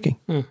longer speaking.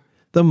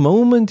 The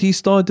moment he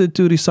started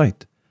to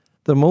recite,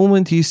 the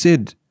moment he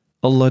said,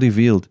 Allah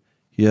revealed,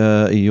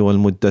 Ya ayyuhal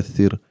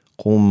muddathir,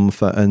 qum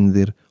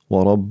fa'anzir,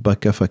 wa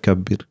rabbaka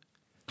fakabbir.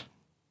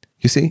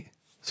 You see?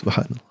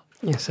 Subhanallah.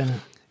 Yes, sir.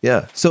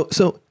 Yeah.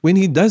 So when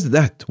he does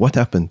that, what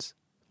happens?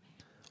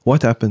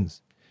 What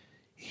happens?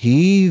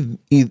 He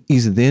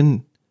is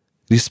then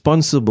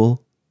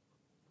responsible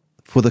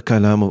for the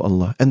kalam of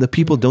Allah, and the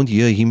people don't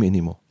hear him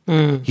anymore.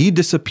 He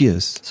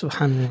disappears.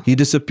 Subhanallah. He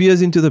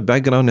disappears into the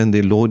background, and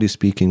their Lord is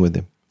speaking with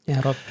them.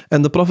 Ya Rabb.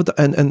 And the Prophet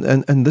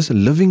and this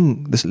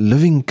living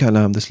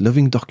kalam, this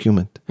living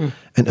document,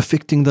 and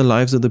affecting the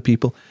lives of the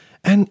people,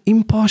 and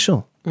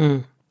impartial.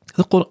 The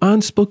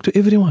Quran spoke to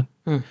everyone.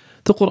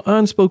 The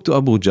Quran spoke to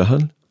Abu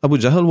Jahl. Abu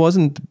Jahl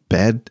wasn't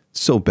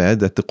so bad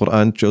that the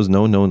Quran chose,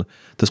 no,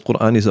 this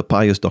Quran is a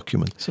pious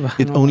document.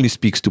 It only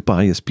speaks to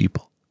pious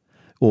people.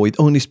 Or it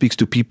only speaks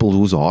to people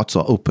whose hearts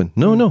are open.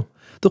 No.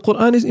 The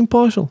Quran is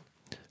impartial.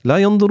 لا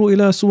ينظر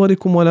إلى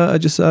صوركم ولا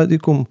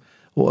أجسادكم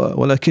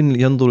ولكن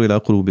ينظر إلى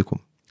قلوبكم.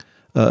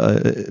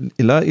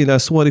 لا إلى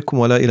صوركم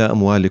ولا إلى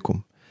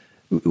أموالكم.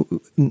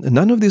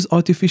 None of these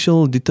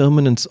artificial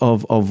determinants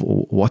of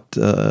what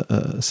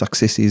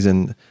success is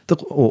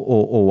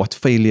or what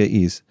failure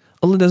is.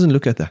 Allah doesn't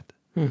look at that.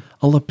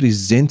 Allah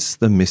presents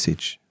the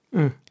message.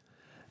 Mm.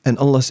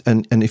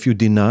 And if you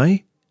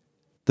deny,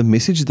 the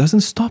message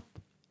doesn't stop.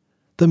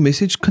 The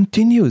message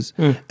continues.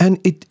 And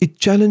it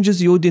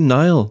challenges your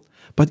denial,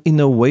 but in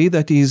a way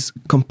that is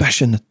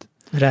compassionate.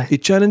 Right.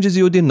 It challenges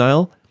your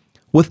denial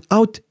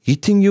without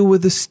hitting you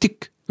with a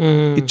stick.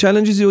 It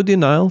challenges your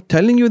denial,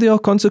 telling you there are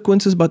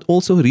consequences, but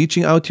also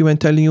reaching out to you and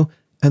telling you,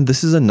 and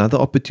this is another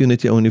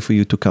opportunity only for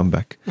you to come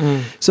back.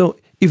 So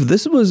if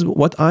this was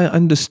what I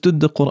understood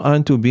the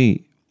Quran to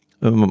be,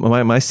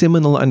 my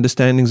seminal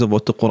understandings of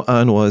what the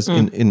Quran was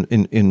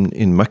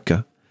in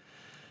Mecca,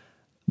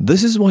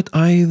 this is what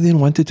I then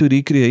wanted to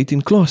recreate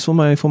in class for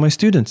my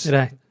students.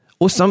 Right.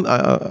 Or some,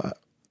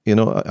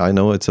 I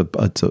know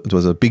it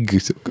was a big.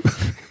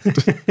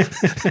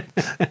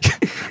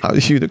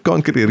 You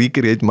can't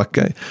recreate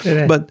Makkah,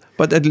 Right.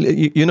 but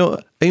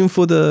aim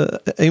for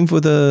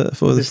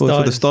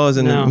the stars,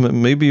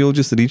 and maybe you'll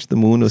just reach the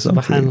moon or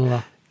something.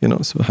 Subhanallah.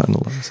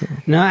 Subhanallah. So.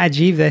 No,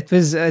 Ajib,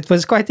 it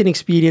was quite an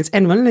experience,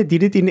 and Walana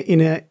did it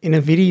in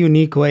a very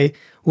unique way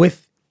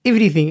with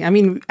everything. I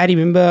mean, I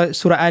remember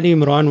Surah Ali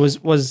Imran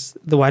was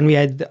the one we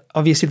had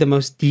obviously the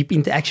most deep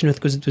interaction with,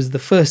 because it was the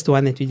first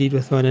one that we did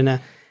with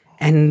Walana,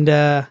 and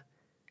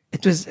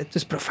it was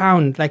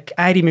profound. Like,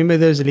 I remember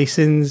those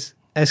lessons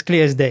as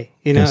clear as day.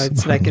 Yes,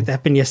 it's like it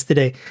happened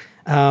yesterday,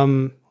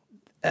 and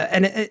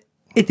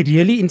it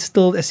really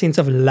instilled a sense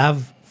of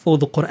love for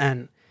the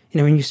Quran.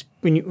 When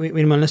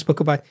Mawlana spoke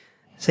about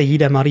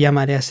Sayyida Maryam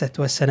alayhi salatu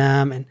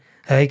wassalam and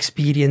her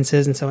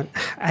experiences and so on,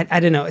 I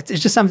don't know. It's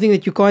just something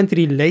that you can't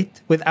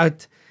relate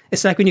without.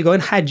 It's like when you go on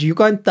Hajj, you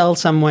can't tell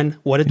someone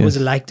what it was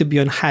like to be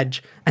on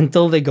Hajj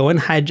until they go on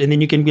Hajj, and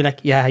then you can be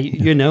like,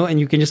 and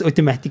you can just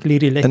automatically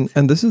relate.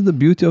 And this is the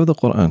beauty of the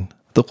Quran.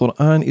 The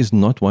Quran is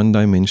not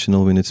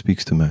one-dimensional when it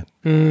speaks to man.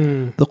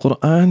 The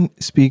Quran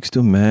speaks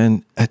to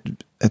man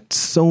at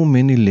so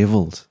many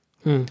levels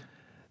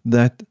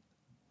that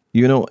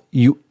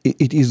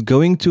it is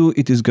going to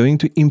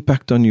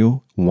impact on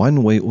you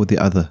one way or the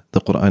other.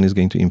 The Quran is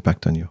going to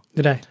impact on you.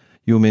 Right.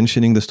 You're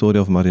mentioning the story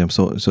of Maryam,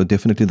 so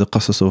definitely the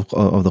qasas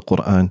of the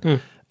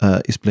Quran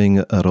is playing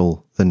a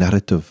role. The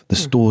narrative, the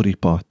story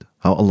part,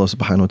 how Allah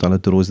subhanahu wa ta'ala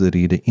draws the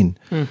reader in.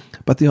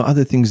 But there are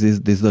other things.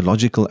 There's the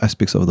logical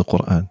aspects of the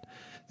Quran.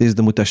 There's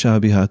the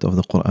mutashabihat of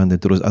the Quran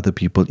that draws other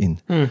people in,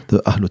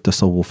 the Ahlul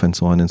Tasawwuf and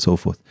so on and so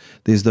forth.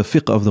 There's the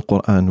fiqh of the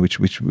Quran, which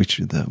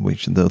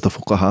the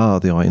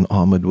fuqaha, they are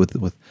enamored with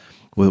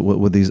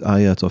these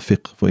ayat of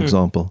fiqh, for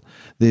example.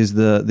 There's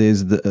the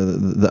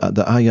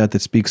ayat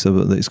that speaks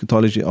of the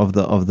eschatology of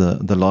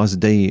the last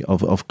day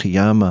of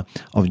Qiyamah,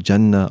 of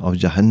Jannah, of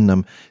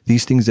Jahannam.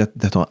 These things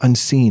that are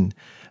unseen,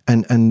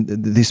 and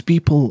there's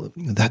people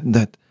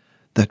that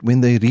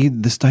when they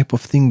read this type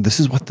of thing, this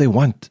is what they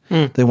want.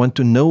 They want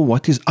to know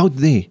what is out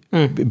there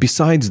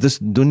besides this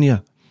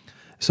dunya.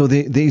 So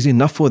there is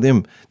enough for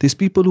them. There's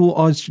people who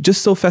are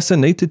just so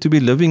fascinated to be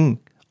living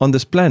on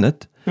this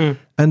planet, and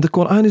the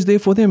Quran is there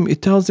for them.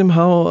 It tells them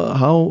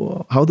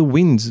how the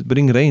winds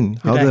bring rain,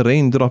 how the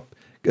raindrop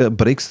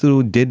breaks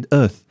through dead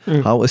earth,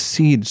 how a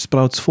seed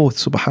sprouts forth,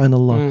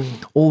 subhanallah,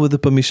 all with the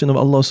permission of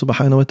Allah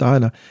subhanahu wa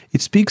ta'ala.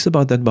 It speaks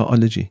about that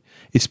biology.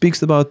 It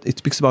speaks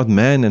about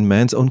man and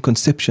man's own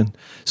conception.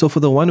 So for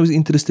the one who's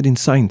interested in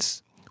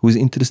science, who is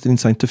interested in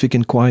scientific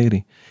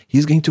inquiry,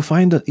 he's going to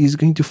find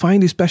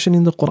his passion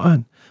in the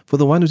Quran. For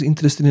the one who's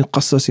interested in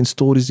qasas, in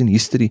stories, in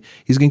history,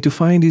 he's going to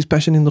find his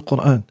passion in the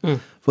Quran.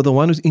 For the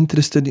one who's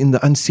interested in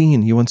the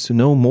unseen, he wants to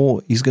know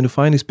more, he's going to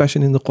find his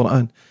passion in the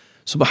Quran.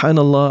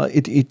 Subhanallah,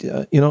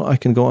 I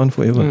can go on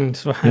forever.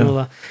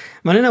 Subhanallah.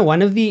 Maulana,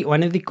 one of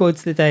the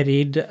quotes that I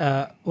read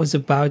was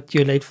about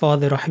your late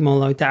father,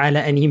 rahimahullah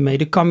ta'ala, and he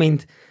made a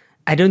comment.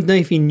 I don't know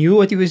if he knew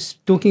what he was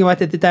talking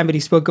about at the time, but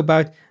he spoke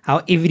about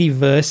how every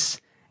verse,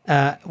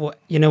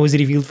 was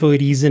revealed for a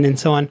reason and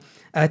so on.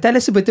 Tell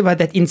us a bit about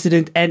that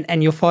incident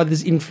and your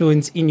father's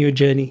influence in your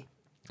journey.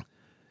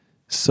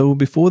 So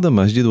before the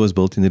masjid was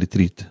built in the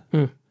retreat,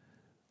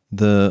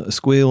 the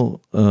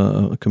Squale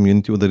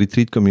community, or the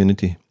retreat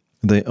community,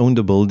 they owned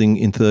a building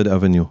in 3rd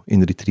Avenue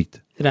in Retreat.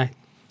 Right.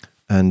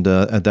 And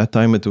at that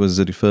time it was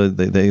referred,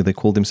 they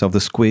called themselves the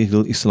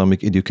Squale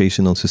Islamic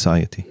Educational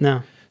Society.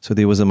 No. So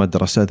there was a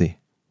madrasa there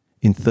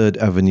in 3rd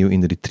Avenue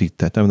in Retreat.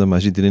 That time the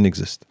masjid didn't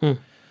exist.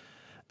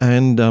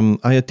 And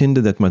I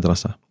attended that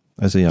madrasa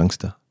as a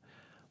youngster.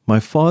 My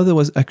father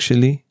was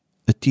actually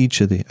a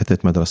teacher there at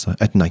that madrasa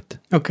at night.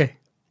 Okay.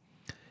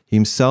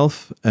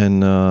 Himself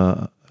and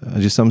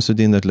Haji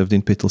Samsuddin that lived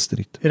in Petal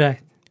Street. Right.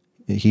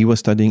 He was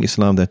studying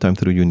Islam that time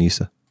through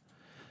UNISA.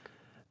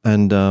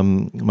 And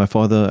my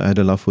father had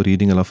a love for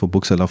reading, a love for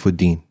books, a love for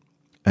deen.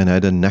 And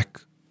had a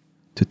knack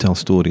to tell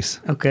stories.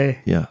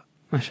 Okay. Yeah.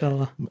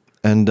 MashaAllah.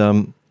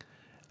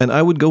 And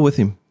I would go with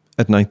him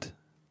at night.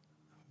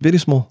 Very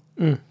small.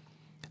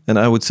 And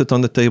I would sit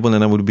on the table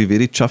and I would be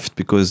very chuffed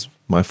because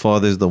my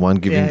father is the one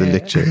giving the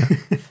lecture.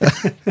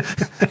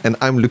 And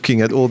I'm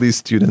looking at all these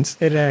students.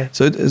 Right.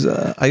 So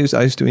I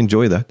used to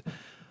enjoy that.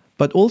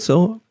 But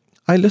also,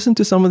 I listened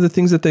to some of the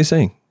things that they're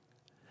saying.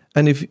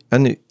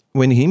 And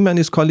when him and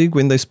his colleague,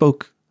 when they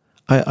spoke,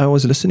 I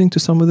was listening to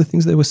some of the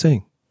things they were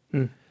saying.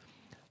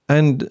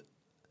 And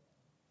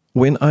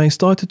when I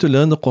started to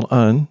learn the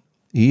Quran,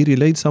 he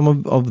relayed some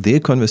of their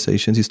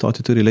conversations. He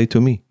started to relate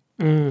to me.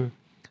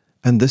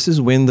 And this is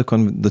when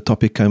the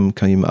topic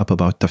came up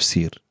about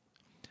tafsir.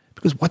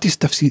 Because what is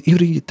tafsir?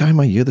 Every time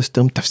I hear this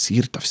term,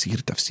 tafsir,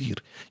 tafsir, tafsir.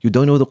 You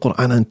don't know the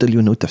Quran until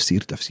you know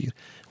tafsir, tafsir.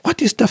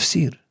 What is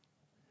tafsir?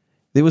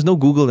 There was no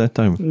Google that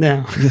time.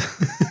 No.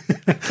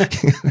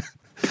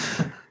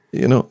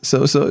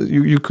 So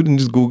you couldn't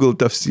just Google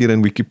tafsir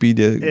and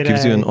Wikipedia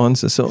gives you an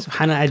answer. So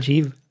Subhana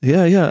Ajib.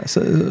 Yeah.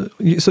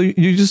 So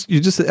you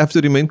just have to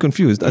remain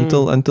confused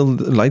until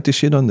light is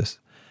shed on this.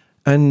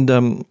 And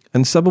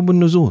sababun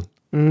nuzul.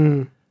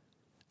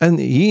 And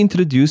he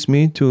introduced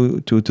me to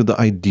the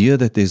idea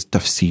that there's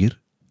tafsir,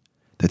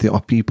 that there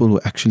are people who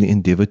actually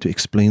endeavor to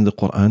explain the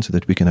Quran so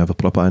that we can have a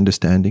proper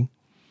understanding.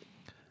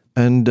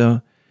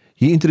 And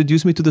he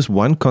introduced me to this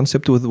one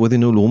concept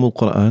within ulum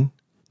al-Quran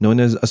known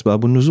as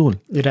asbabun nuzul.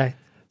 Right.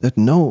 That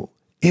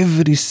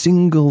every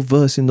single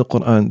verse in the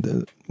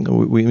Quran,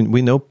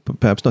 we know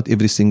perhaps not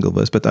every single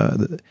verse, but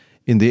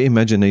in their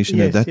imagination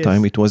at that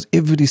time, it was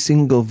every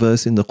single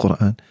verse in the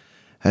Quran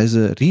has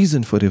a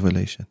reason for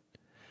revelation.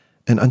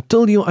 And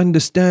until you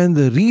understand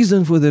the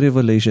reason for the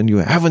revelation, you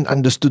haven't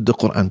understood the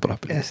Quran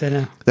properly. Yes, I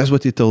know. That's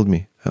what he told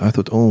me. And I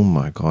thought, oh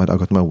my God, I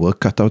got my work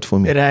cut out for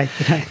me. Right.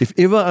 If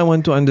ever I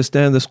want to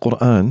understand this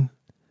Quran,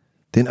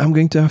 then I'm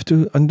going to have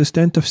to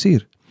understand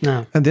tafsir.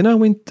 No. And then I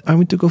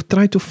went to go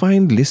try to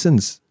find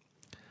lessons.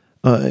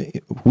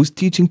 Who's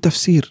teaching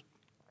tafsir?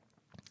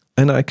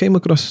 And I came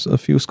across a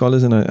few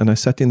scholars and I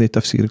sat in their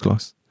tafsir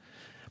class.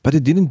 But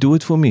it didn't do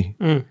it for me.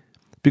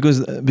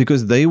 Because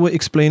they were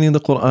explaining the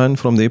Quran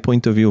from their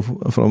point of view,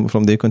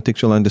 from their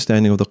contextual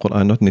understanding of the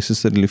Quran, not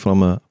necessarily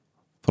from a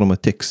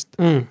text,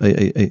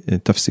 a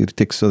tafsir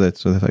text, so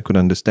that I could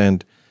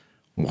understand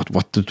what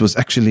it was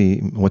actually,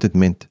 what it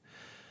meant.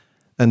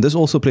 And this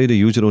also played a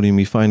huge role in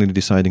me finally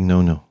deciding,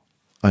 no,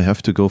 I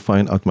have to go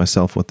find out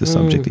myself what the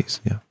subject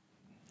is. Yeah.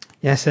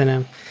 Yes,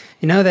 and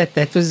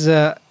that was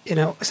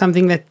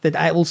something that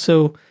I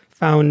also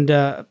found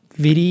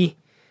very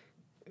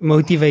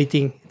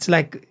motivating. It's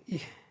like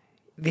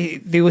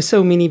there were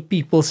so many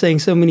people saying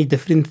so many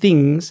different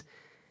things.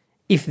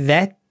 If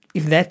that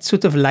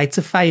sort of lights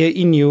a fire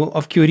in you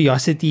of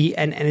curiosity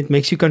and it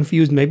makes you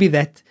confused, maybe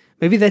that's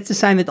a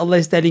sign that Allah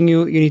is telling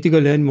you need to go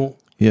learn more.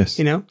 Yes.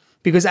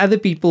 Because other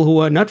people who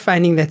are not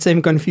finding that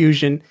same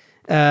confusion,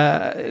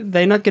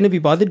 they're not going to be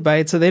bothered by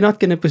it, so they're not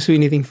going to pursue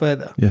anything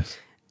further. Yes.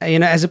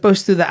 As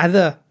opposed to the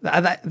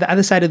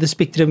other side of the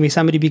spectrum where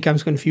somebody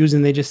becomes confused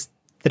and they just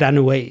run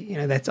away.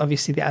 That's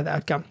obviously the other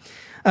outcome.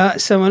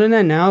 So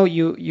Maulana, now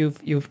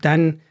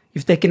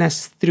you've taken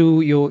us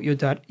through your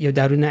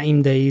Darul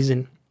Naim days,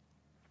 and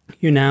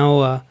you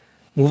now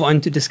move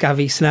on to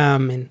discover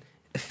Islam and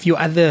a few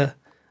other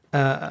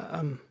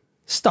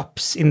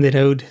stops in the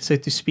road, so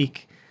to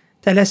speak.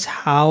 Tell us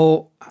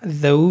how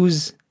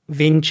those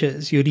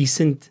ventures, your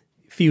recent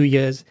few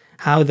years,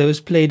 how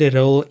those played a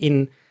role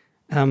in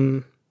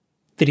the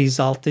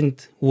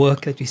resultant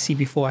work that we see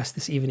before us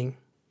this evening.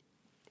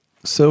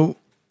 So,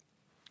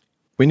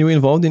 when you were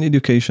involved in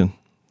education,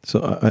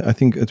 so I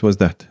think it was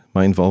that,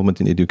 my involvement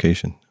in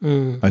education.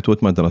 I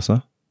taught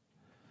madrasa,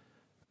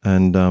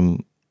 and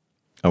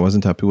I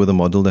wasn't happy with the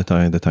model that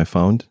I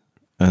found,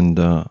 and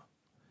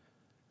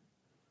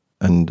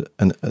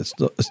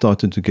it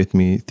started to get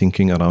me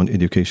thinking around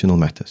educational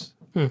matters.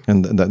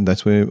 And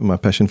that's where my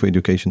passion for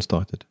education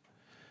started.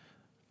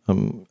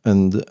 And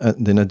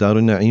then at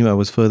Darul Naim, I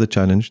was further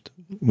challenged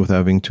with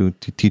having to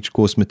teach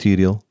course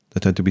material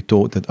that had to be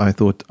taught, that I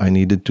thought I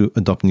needed to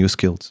adopt new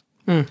skills.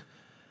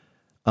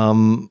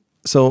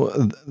 So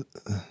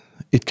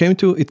it came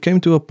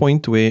to a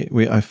point where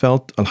I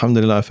felt,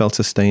 alhamdulillah, I felt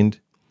sustained.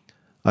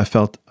 I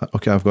felt,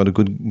 okay, I've got a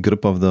good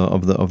grip of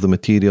the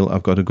material.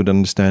 I've got a good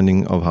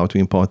understanding of how to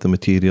impart the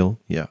material.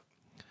 Yeah.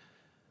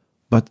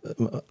 But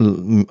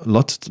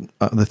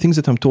the things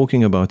that I'm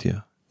talking about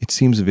here, it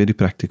seems very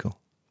practical.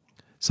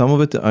 Some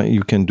of it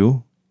you can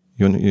do.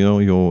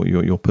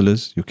 Your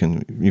pillars. You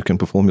can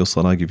perform your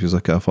salah, give your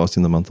zakah, fast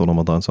in the month of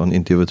Ramadan, so on,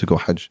 endeavor to go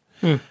Hajj.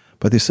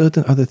 But there's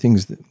certain other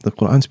things. The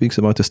Quran speaks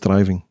about a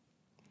striving.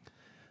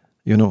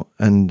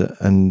 And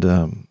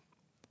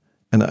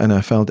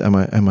I felt,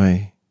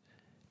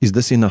 is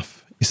this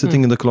enough? Is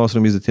sitting in the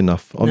classroom, is it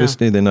enough?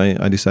 Obviously, then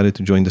I decided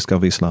to join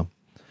Discover Islam.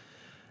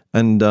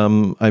 And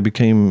I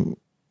became,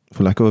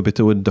 for lack of a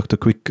better word, Dr.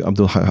 Quick,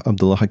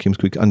 Abdullah Hakim's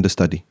quick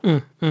understudy.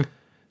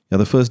 Yeah,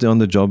 the first day on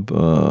the job,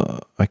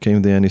 I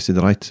came there and he said,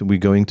 right, we're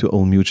going to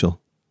Old Mutual,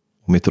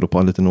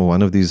 Metropolitan, or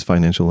one of these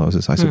financial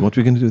houses. I said, what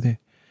are we going to do there?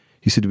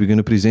 He said, we're going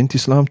to present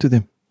Islam to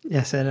them.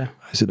 Yes, sir.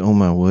 I said, oh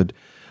my word.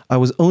 I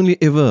was only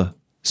ever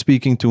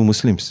speaking to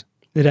Muslims.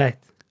 Right.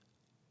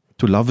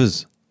 To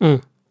lovers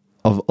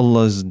of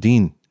Allah's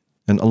deen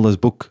and Allah's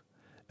book.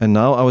 And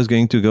now I was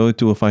going to go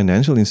to a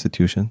financial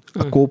institution,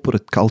 a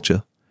corporate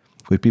culture,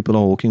 where people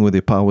are walking with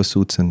their power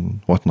suits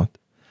and whatnot.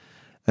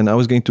 And I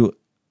was going to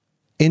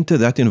enter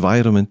that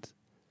environment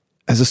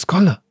as a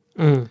scholar.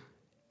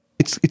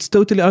 it's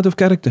totally out of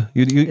character.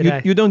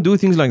 You don't do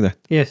things like that.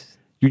 Yes.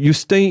 You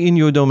stay in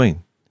your domain.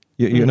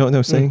 You know what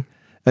I'm saying?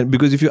 And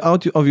because if you're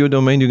out of your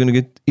domain, you're going to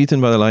get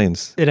eaten by the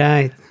lions.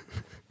 Right.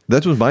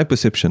 That was my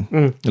perception.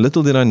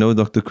 Little did I know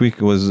Dr.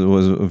 Quick was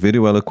very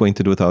well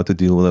acquainted with how to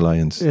deal with the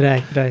lions.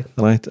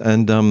 Right.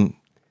 And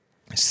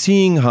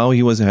seeing how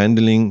he was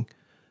handling,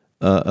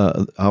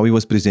 how he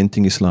was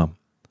presenting Islam,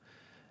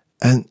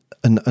 and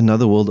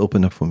another world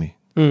opened up for me.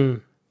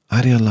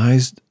 I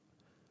realized,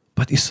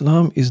 but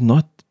Islam is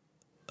not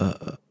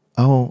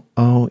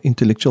our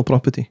intellectual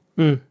property.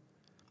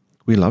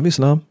 We love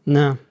Islam.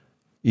 No.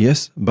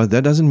 Yes, but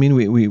that doesn't mean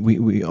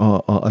we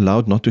are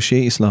allowed not to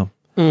share Islam.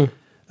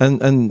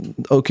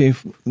 And okay,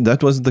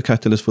 that was the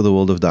catalyst for the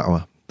world of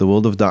da'wah. The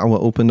world of da'wah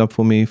opened up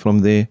for me from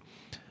there.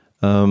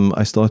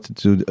 I started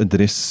to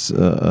address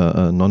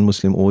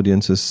non-Muslim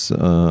audiences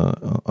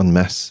en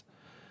masse.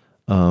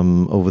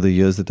 Over the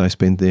years that I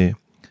spent there,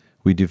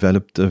 we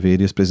developed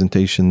various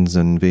presentations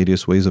and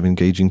various ways of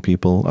engaging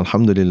people.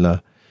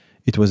 Alhamdulillah,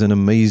 it was an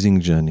amazing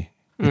journey.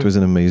 It was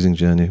an amazing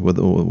journey. With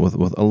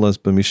Allah's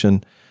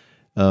permission,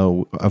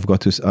 I've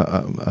got to.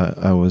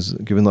 I was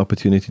given the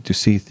opportunity to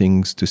see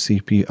things, to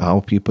see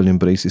how people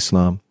embrace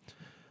Islam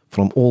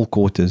from all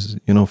quarters.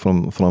 You know,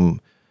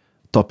 from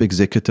top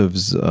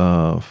executives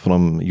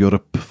from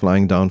Europe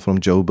flying down from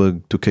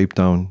Joburg to Cape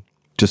Town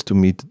just to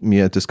meet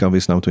me at Discover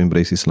Islam to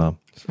embrace Islam.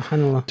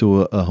 SubhanAllah.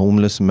 To a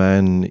homeless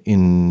man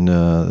in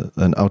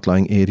an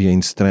outlying area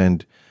in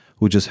Strand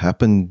who just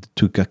happened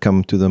to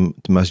come to the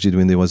masjid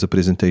when there was a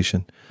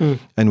presentation.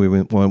 And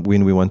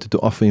when we wanted to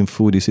offer him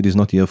food, he said he's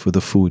not here for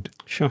the food.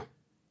 Sure.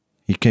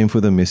 He came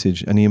for the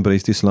message and he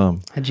embraced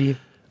Islam. Ajib.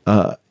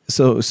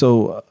 So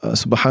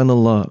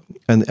subhanallah,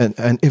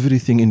 and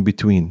everything in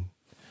between.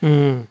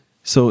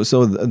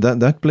 So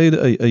that played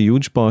a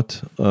huge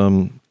part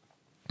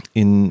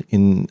in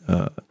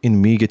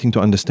me getting to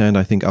understand,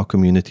 I think, our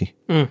community.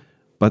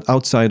 But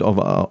outside of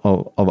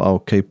our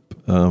Cape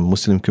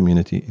Muslim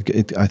community,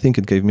 I think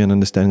it gave me an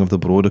understanding of the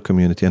broader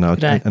community and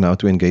how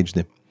to engage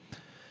them.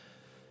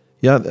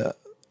 Yeah,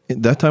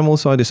 at that time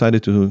also I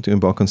decided to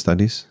embark on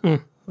studies.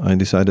 I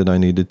decided I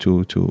needed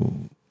to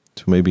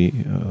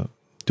maybe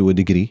do a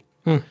degree.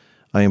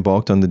 I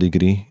embarked on the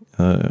degree.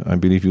 I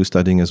believe you're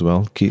studying as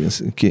well.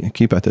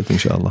 Keep at it,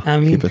 inshallah.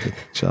 Ameen. Keep at it,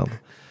 inshallah.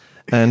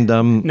 And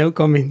no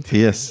comment.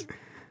 Yes,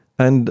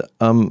 and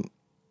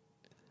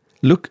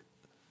look,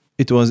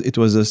 it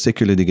was a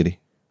secular degree,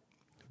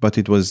 but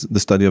it was the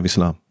study of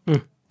Islam.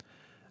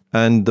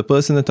 And the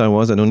person that I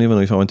was, I don't even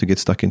know if I want to get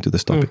stuck into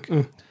this topic.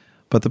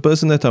 But the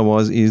person that I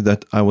was is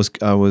that I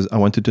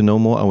wanted to know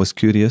more. I was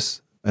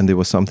curious, and there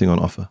was something on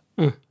offer.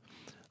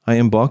 I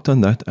embarked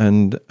on that,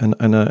 and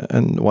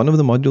one of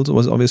the modules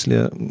was obviously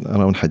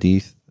around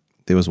hadith.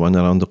 There was one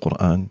around the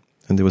Quran,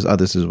 and there was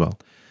others as well.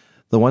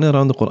 The one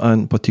around the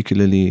Quran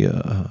particularly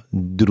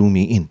drew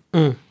me in,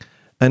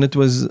 and it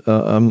was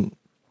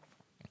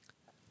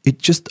it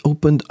just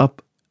opened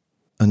up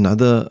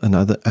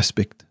another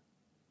aspect,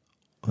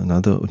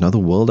 another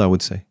world, I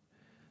would say.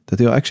 That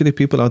there are actually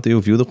people out there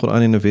who view the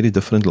Quran in a very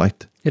different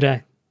light.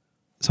 Right.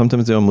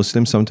 Sometimes they are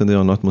Muslim, sometimes they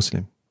are not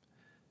Muslim.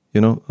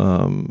 You know,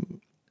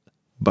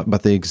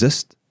 but they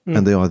exist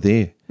and they are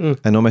there.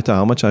 And no matter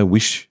how much I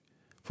wish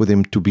for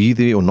them to be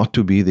there or not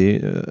to be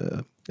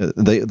there,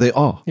 they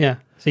are. Yeah.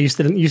 So you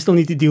still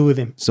need to deal with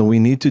them. So we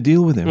need to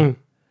deal with them.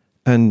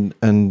 And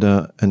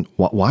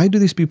why do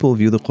these people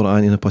view the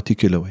Quran in a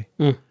particular way?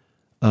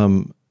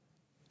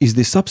 Is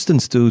there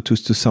substance to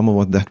some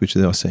of that which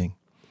they are saying?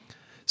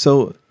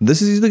 So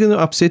this is either going to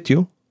upset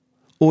you,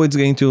 or it's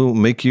going to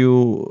make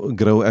you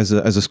grow as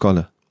a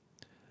scholar.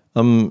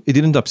 It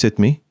didn't upset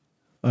me.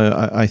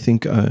 I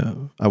think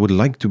I would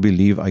like to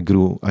believe I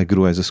grew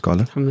as a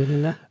scholar.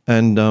 Alhamdulillah.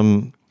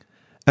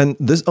 And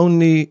this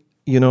only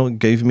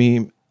gave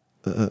me.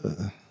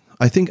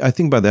 I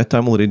think by that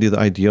time already the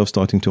idea of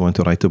starting to want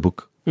to write a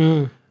book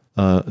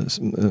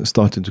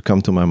started to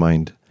come to my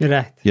mind.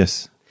 Right.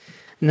 Yes.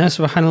 No,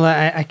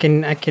 subhanAllah,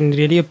 I can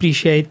really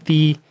appreciate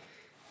the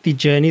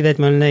journey that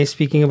Maulana is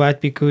speaking about,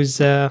 because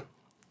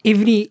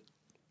every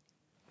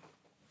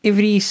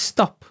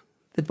stop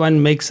that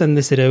one makes on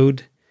this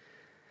road,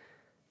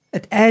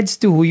 it adds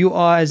to who you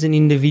are as an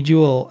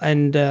individual,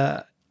 and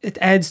it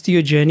adds to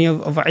your journey of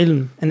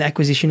ilm and the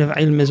acquisition of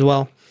ilm as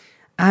well.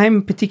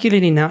 I'm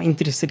particularly now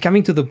interested,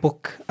 coming to the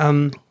book,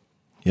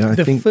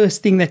 the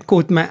first thing that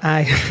caught my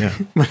eye,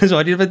 was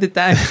what at the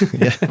time.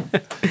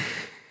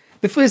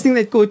 The first thing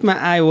that caught my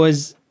eye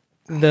was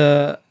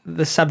the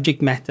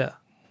subject matter.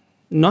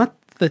 Not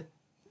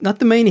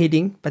the main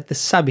heading, but the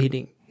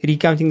subheading,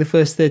 recounting the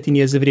first 13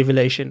 years of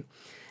revelation.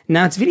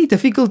 Now, it's very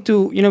difficult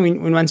to,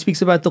 when one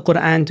speaks about the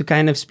Quran, to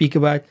kind of speak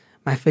about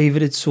my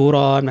favorite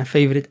surah and my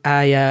favorite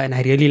ayah, and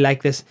I really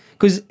like this.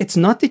 Because it's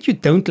not that you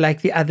don't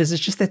like the others,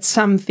 it's just that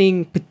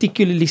something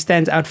particularly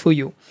stands out for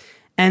you.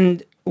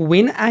 And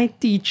when I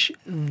teach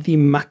the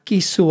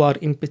Makki surah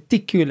in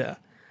particular,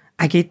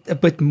 I get a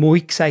bit more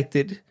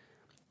excited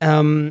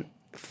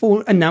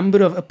for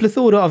a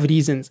plethora of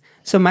reasons.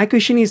 So my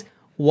question is,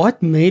 what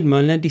made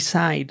Maulana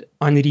decide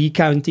on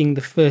recounting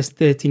the first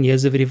 13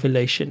 years of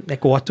revelation?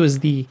 Like, what was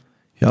the...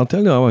 Yeah, I'll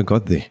tell you how I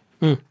got there.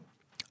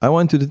 I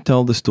wanted to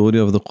tell the story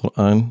of the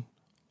Quran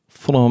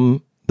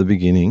from the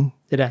beginning,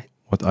 Right.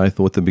 what I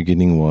thought the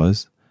beginning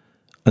was,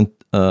 and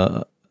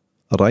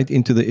right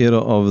into the era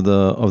of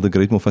the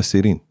great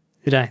Mufassirin,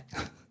 Right.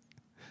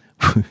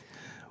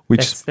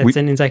 which That's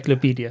an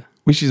encyclopedia.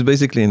 which is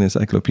basically an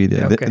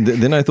encyclopedia. Okay.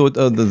 Then I thought,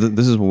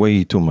 this is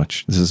way too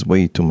much. This is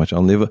way too much.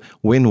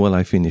 When will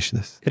I finish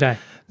this? Right.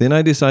 Then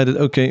I decided,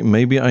 okay,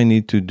 maybe I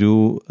need to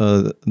do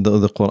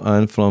the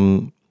Quran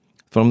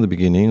from the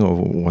beginning, or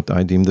what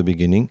I deem the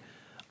beginning,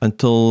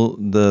 until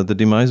the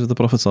demise of the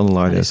Prophet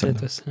sallallahu alaihi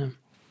wasallam.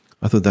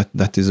 I thought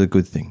that is a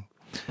good thing.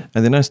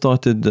 And then I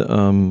started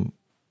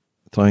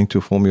trying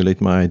to formulate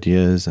my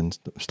ideas and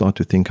start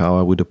to think how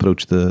I would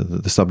approach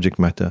the subject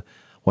matter,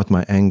 what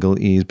my angle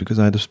is, because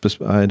I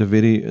had a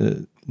very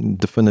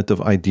definitive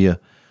idea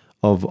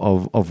of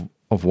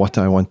what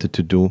I wanted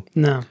to do.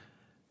 No.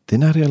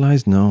 Then I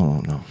realized,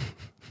 no.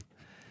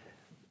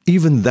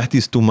 Even that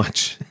is too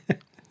much.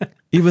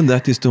 Even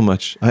that is too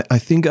much. I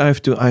think I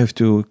have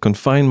to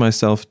confine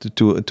myself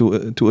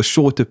to a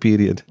shorter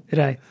period.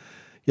 Right.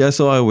 Yeah,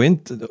 so I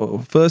went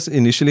first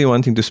initially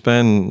wanting to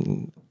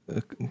span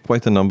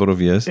quite a number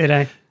of years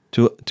Right.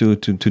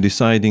 to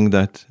deciding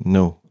that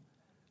no,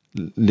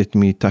 let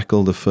me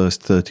tackle the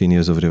first 13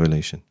 years of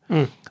revelation.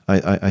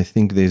 I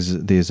think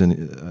there's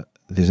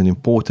an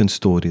important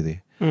story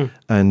there,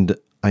 and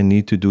I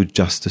need to do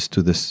justice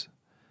to this,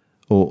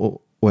 or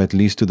at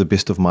least to the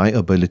best of my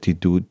ability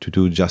to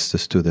do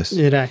justice to this.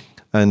 Right.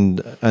 And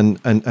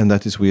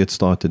that is where it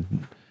started.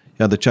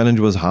 Yeah, the challenge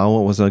was how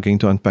was I going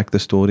to unpack the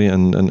story,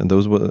 and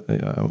those were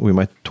we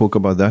might talk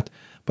about that,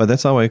 but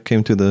that's how I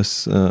came to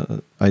this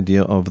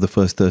idea of the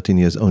first 13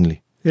 years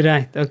only.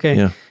 Right. Okay.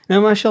 Yeah. Now,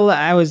 mashallah,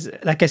 I was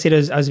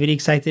very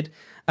excited.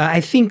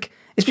 I think,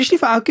 especially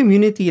for our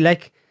community,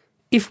 like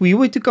if we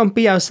were to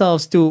compare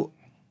ourselves to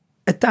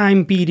a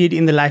time period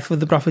in the life of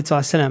the Prophet sallallahu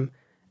alaihi wasallam,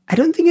 I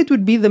don't think it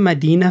would be the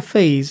Medina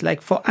phase.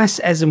 Like for us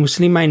as a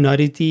Muslim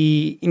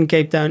minority in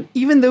Cape Town,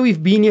 even though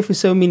we've been here for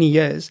so many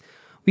years,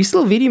 we're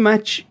still very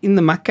much in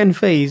the Makkan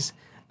phase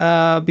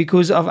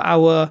because of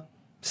our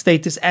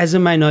status as a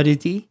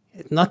minority.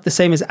 Not the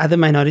same as other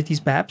minorities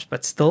perhaps,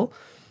 but still.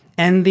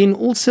 And then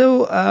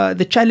also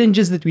the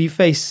challenges that we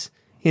face,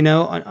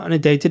 on a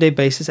day-to-day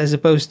basis as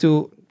opposed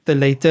to the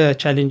later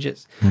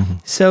challenges. Mm-hmm.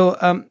 So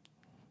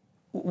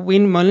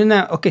when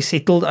Maulana,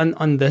 settled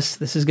on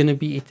this is going to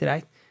be it,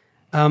 right?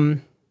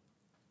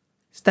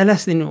 Tell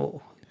us then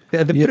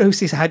the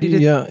process. How did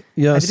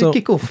it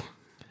kick off?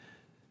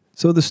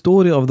 So the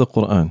story of the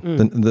Quran,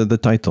 the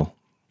title,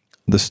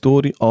 the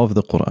story of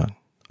the Quran.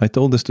 I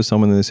told this to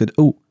someone and they said,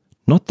 oh,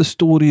 not the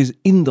stories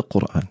in the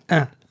Quran.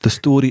 The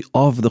story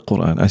of the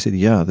Quran. I said,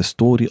 yeah, the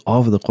story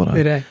of the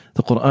Quran. Right.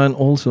 The Quran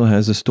also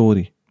has a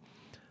story.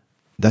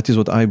 That is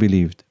what I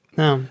believed.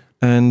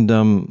 And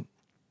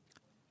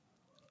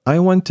I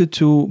wanted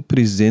to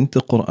present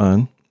the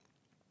Quran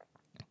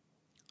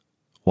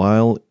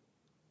while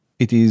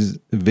it is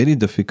very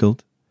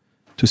difficult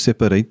to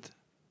separate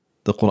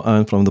the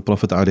Quran from the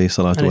Prophet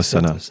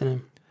ﷺ.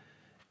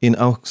 In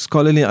our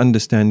scholarly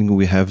understanding,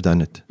 we have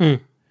done it.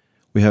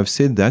 We have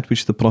said that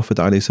which the Prophet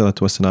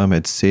ﷺ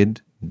had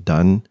said,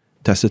 done,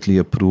 tacitly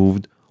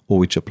approved, or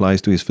which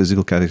applies to his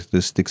physical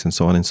characteristics and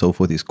so on and so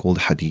forth, is called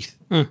hadith.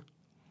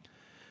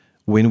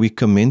 When we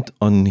comment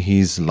on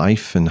his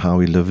life and how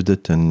he lived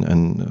it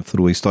and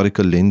through a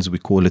historical lens, we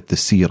call it the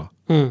seerah.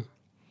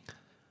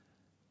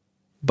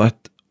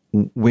 But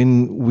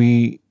when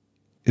we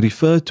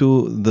refer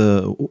to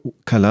the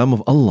kalam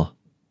of Allah,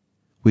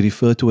 we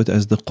refer to it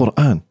as the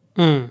Quran.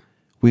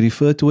 We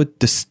refer to it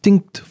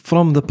distinct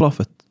from the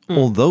Prophet.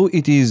 Although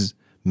it is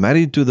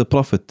married to the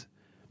Prophet,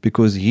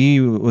 because he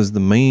was the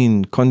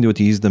main conduit,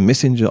 he is the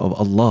messenger of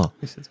Allah.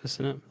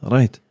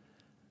 Right.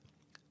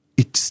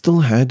 It still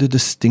had a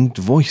distinct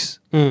voice.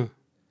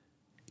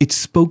 It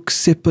spoke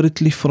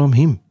separately from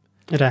him.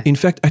 Right. In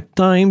fact, at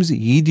times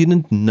he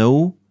didn't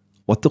know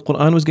what the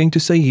Quran was going to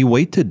say. He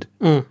waited.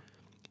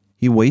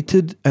 He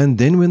waited, and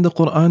then when the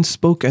Quran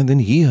spoke, and then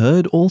he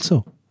heard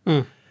also.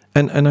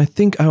 And I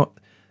think I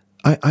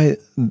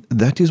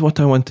that is what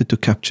I wanted to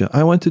capture.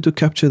 I wanted to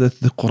capture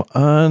that the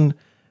Quran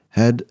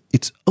had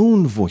its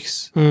own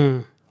voice.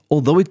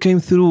 Although it came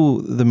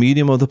through the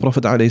medium of the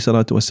Prophet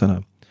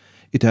ﷺ,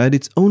 it had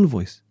its own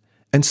voice.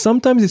 And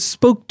sometimes it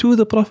spoke to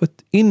the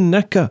Prophet.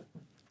 إِنَّكَ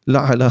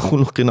لَعَلَى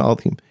خُلُقٍ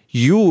عَظِيمٍ.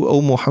 You,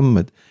 O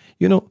Muhammad.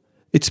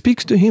 It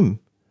speaks to him.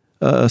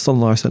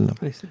 Sallallahu Alaihi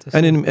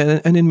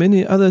Wasallam. And in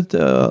many other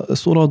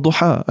Surah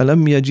Duha,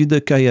 أَلَمْ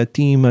يَجِدَكَ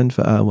يَتِيمًا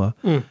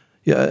فَآوَى.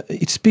 Yeah,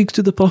 it speaks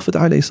to the Prophet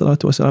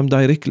ﷺ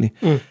directly.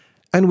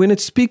 And when it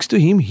speaks to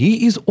him,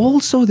 he is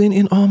also then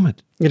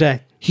enamored.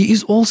 Right. He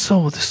is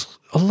also this.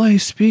 Allah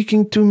is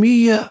speaking to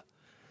me.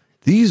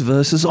 These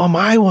verses are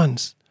my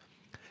ones.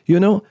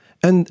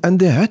 And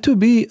there had to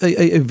be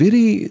a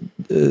very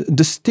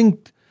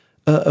distinct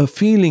a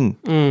feeling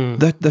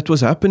that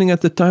was happening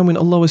at the time when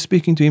Allah was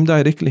speaking to him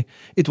directly.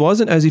 It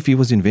wasn't as if he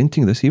was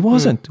inventing this. He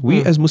wasn't.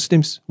 We as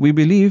Muslims, we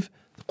believe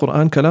the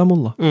Quran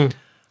kalamullah.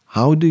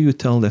 How do you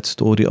tell that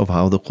story of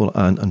how the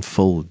Quran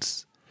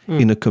unfolds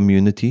in a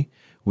community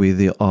where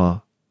there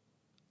are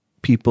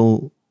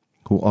people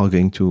who are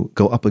going to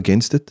go up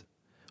against it,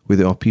 where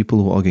there are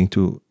people who are going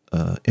to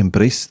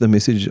embrace the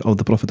message of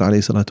the Prophet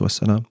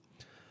ﷺ,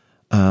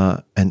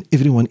 and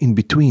everyone in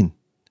between?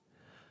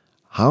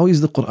 How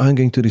is the Quran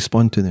going to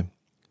respond to them?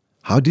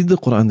 How did the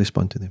Quran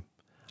respond to them?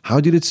 How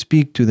did it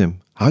speak to them?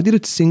 How did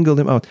it single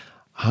them out?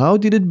 How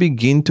did it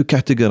begin to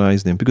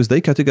categorize them? Because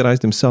they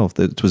categorized themselves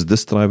that it was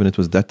this tribe and it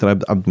was that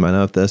tribe, Abd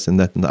Manaf, this and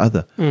that and the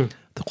other.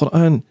 The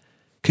Quran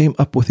came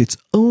up with its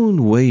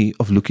own way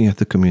of looking at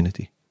the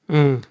community.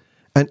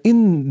 And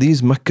in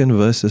these Meccan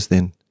verses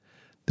then,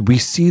 we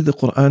see the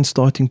Quran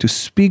starting to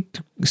speak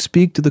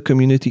to the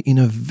community in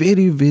a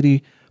very,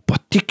 very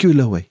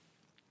particular way.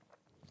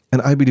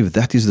 And I believe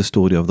that is the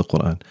story of the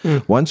Quran.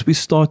 Once we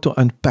start to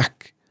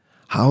unpack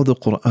how the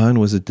Quran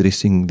was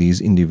addressing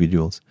these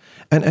individuals.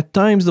 And at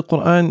times the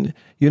Quran,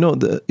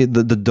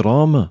 the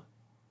drama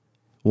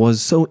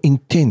was so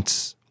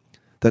intense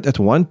that at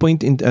one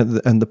point, and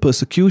the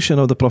persecution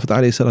of the Prophet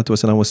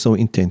ﷺ was so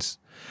intense,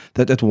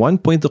 that at one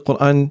point the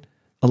Quran,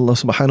 Allah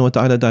subhanahu wa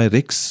ta'ala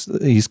directs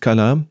his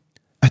kalam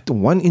at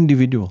one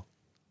individual.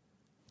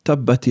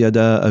 Tabbat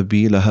yada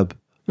Abi Lahab.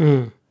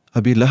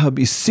 Abi Lahab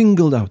is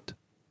singled out.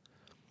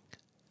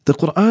 The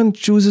Quran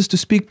chooses to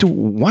speak to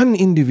one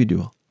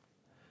individual.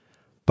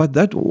 But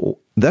that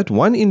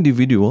one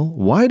individual,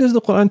 why does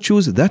the Quran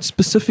choose that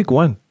specific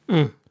one?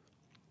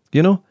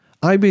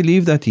 I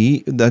believe that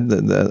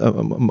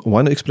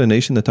one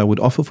explanation that I would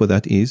offer for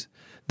that is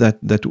that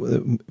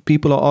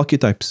people are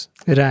archetypes.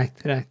 Right.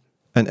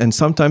 And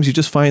sometimes you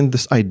just find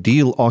this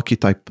ideal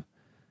archetype,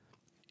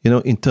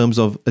 in terms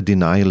of a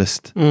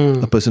denialist,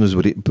 a person who's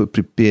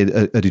prepared,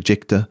 a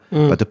rejecter,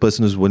 but a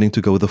person who's willing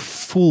to go the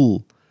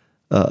full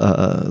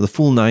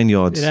 9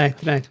 yards.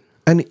 Right.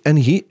 And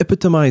he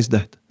epitomized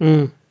that.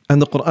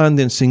 And the Quran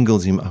then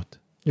singles him out.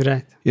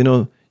 Right.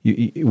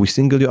 We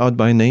single you out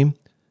by name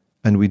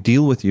and we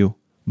deal with you,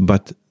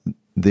 but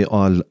there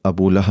are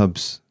Abu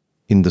Lahabs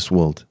in this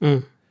world.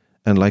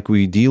 And like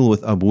we deal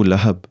with Abu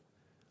Lahab,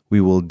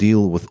 we will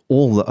deal with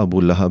all the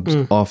Abu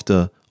Lahabs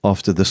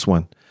after this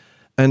one.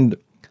 And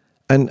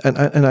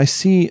I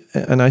see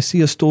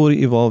a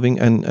story evolving,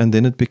 and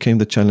then it became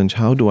the challenge.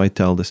 How do I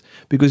tell this?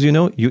 Because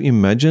you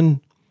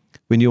imagine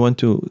when you want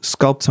to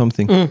sculpt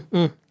something,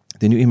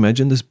 then you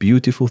imagine this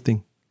beautiful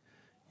thing.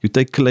 You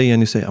take clay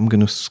and you say, I'm going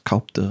to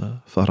sculpt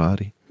a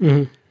Ferrari.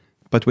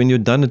 But when you're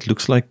done, it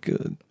looks like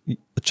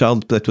a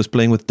child that was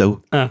playing with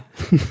dough.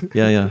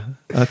 Yeah.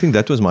 I think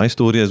that was my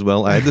story as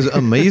well. I had this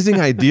amazing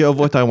idea of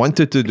what I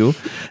wanted to do.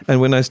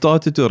 And when I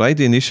started to write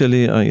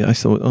initially, I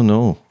thought, oh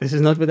no. This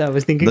is not what I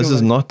was thinking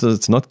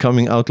it's not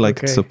coming out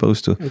like it's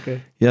supposed to.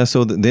 Okay. Yeah,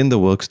 so then the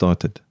work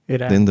started.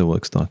 Yeah.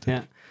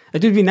 Yeah.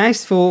 It would be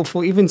nice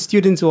for even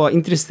students who are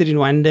interested in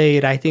one day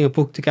writing a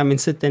book to come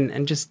and sit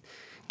and just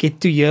get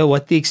to hear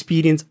what the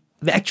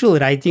actual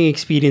writing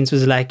experience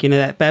was like.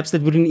 Perhaps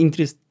that wouldn't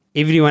interest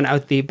everyone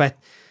out there, but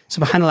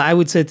subhanAllah, I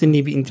would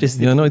certainly be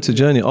interested. Yeah, no, it's a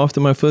journey. After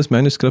my first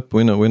manuscript,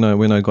 when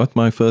I got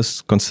my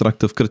first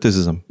constructive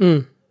criticism,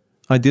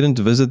 I didn't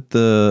visit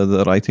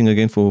the writing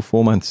again for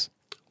 4 months.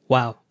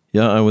 Wow.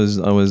 Yeah, I was.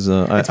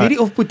 It's very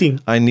off-putting.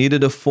 I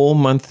needed a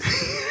 4-month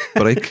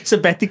break,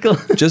 sabbatical,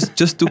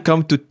 just to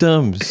come to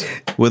terms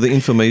with the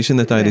information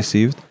that I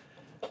received.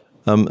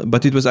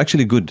 But it was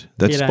actually good.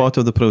 That's part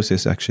of the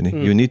process.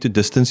 Actually, you need to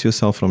distance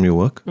yourself from your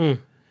work.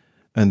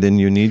 And then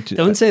you need to...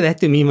 Don't say that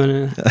to me,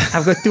 man.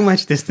 I've got too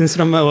much distance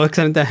from my work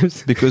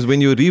sometimes. Because when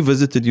you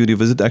revisit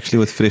actually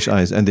with fresh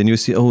eyes. And then you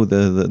see,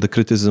 the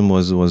criticism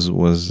was it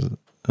was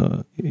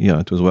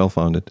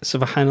well-founded.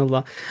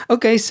 Subhanallah.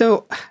 Okay,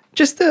 so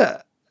just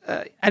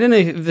I don't know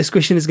if this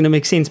question is going to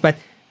make sense, but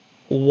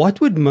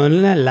what would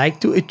Maulana like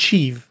to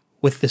achieve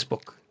with this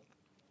book?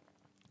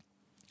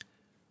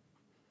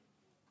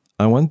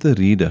 I want the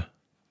reader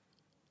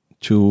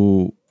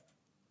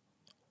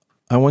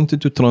I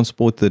wanted to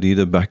transport the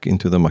reader back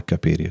into the Makkah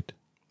period.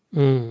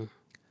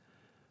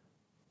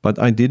 But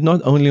I did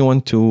not only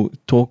want to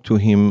talk to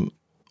him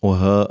or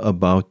her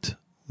about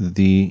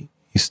the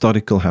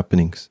historical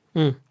happenings.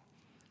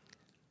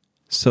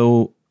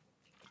 So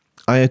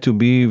I had to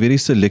be very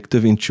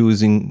selective in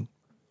choosing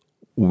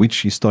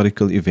which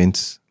historical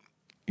events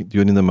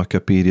during the Makkah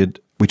period,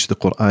 which the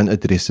Quran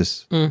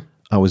addresses,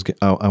 I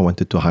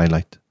wanted to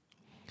highlight.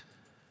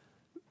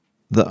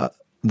 The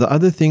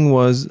other thing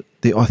was,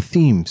 there are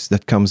themes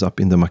that comes up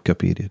in the Makkah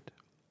period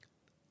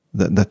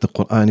that the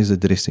Quran is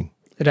addressing.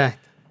 Right.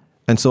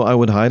 And so I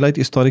would highlight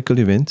historical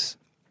events,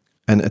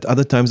 and at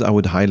other times I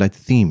would highlight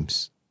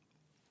themes.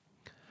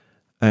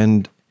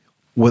 And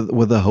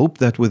with the hope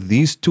that with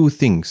these two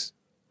things,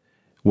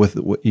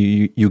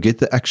 you get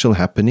the actual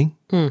happening,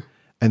 and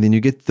then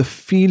you get the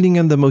feeling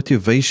and the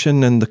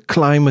motivation and the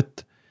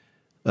climate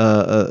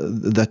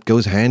that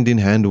goes hand in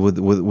hand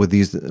with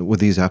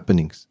these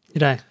happenings.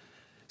 Right.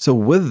 So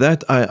with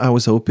that, I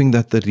was hoping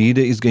that the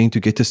reader is going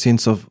to get a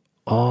sense of,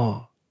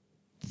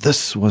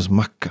 this was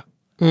Makkah.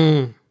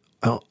 And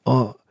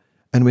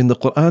when the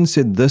Quran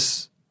said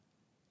this,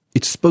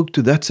 it spoke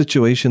to that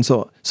situation.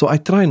 So I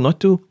try not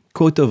to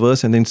quote a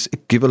verse and then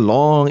give a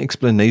long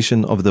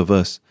explanation of the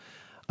verse.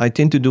 I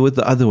tend to do it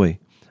the other way.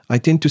 I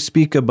tend to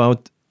speak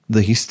about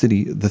the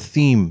history, the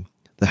theme,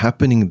 the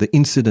happening, the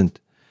incident,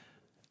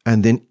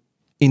 and then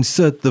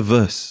insert the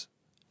verse,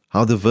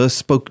 how the verse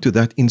spoke to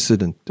that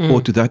incident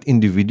or to that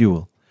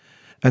individual.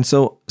 And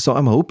so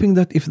I'm hoping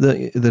that if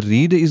the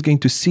reader is going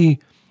to see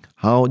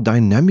how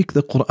dynamic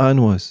the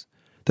Quran was,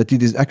 that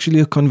it is actually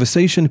a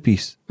conversation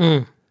piece,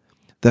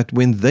 that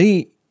when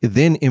they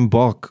then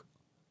embark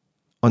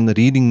on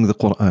reading the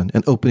Quran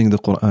and opening the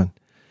Quran,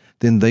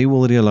 then they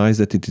will realize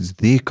that it is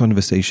their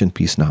conversation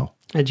piece now.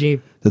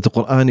 Ajib. That the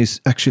Quran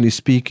is actually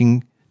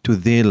speaking to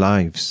their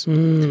lives.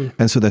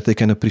 And so that they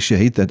can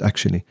appreciate that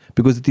actually,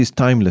 because it is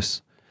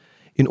timeless.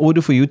 In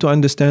order for you to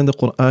understand the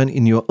Quran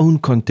in your own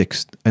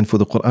context and for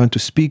the Quran to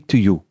speak to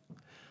you,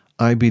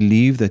 I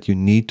believe that you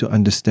need to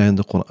understand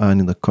the Quran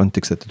in the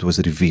context that it was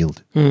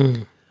revealed.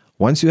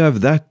 Once you have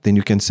that, then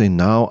you can say,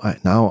 now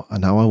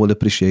I will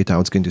appreciate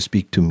how it's going to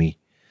speak to me.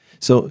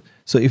 So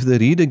if the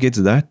reader gets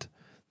that,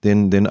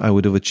 then I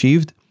would have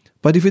achieved.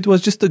 But if it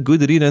was just a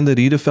good read and the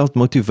reader felt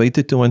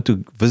motivated to want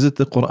to visit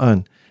the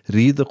Quran,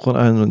 read the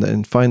Quran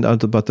and find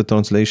out about the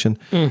translation,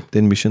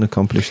 then mission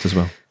accomplished as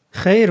well.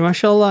 Khair,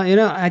 mashallah.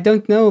 I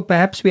don't know.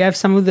 Perhaps we have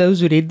some of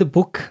those who read the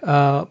book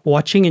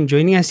watching and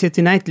joining us here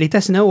tonight. Let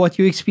us know what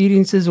your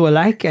experiences were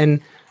like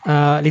and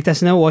let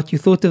us know what you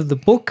thought of the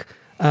book.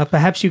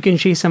 Perhaps you can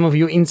share some of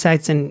your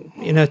insights and,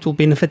 it will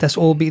benefit us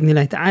all,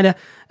 bi'idhnillah ta'ala.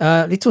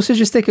 Let's also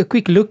just take a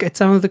quick look at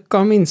some of the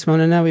comments,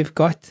 Maulana. We've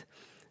got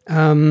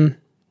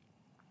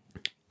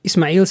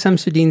Ismail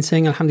Samsuddin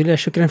saying, Alhamdulillah,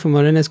 shukran for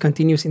Maulana's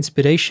continuous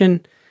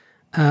inspiration.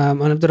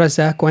 Abdul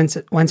Razak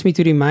wants me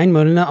to remind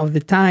Maulana of the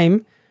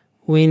time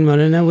when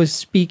Maulana was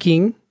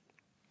speaking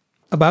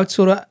about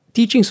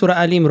teaching Surah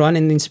Ali Imran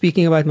and then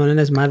speaking about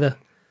Maulana's mother.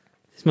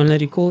 Does Maulana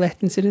recall that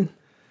incident?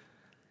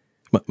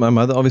 My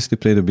mother obviously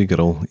played a big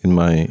role in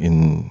my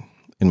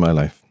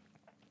life.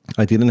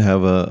 I didn't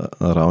have her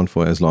around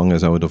for as long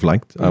as I would have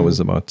liked. I was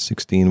about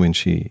 16 when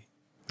she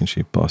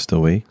passed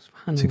away,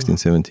 16,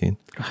 17.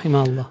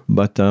 Rahimahullah.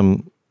 But I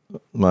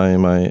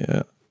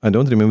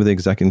don't remember the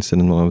exact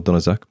incident, Abdul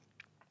Razak.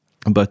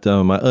 But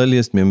my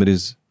earliest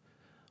memories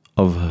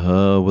of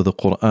her with the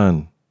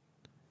Quran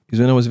is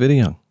when I was very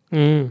young.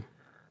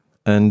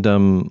 And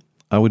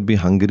I would be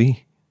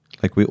hungry,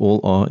 like we all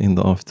are in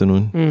the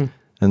afternoon.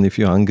 And if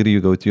you're hungry,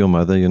 you go to your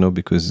mother,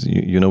 because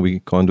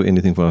we can't do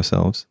anything for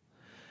ourselves.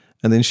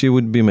 And then she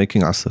would be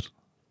making asr.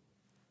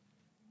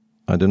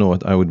 I don't know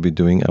what I would be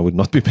doing. I would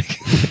not be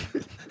making.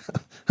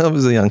 I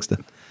was a youngster.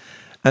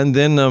 And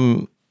then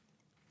I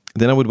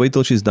would wait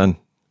till she's done.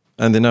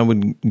 And then I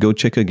would go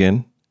check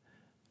again.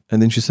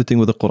 And then she's sitting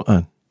with the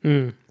Quran.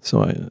 And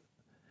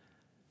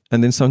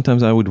then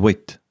sometimes I would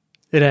wait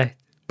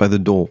by the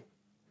door.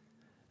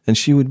 And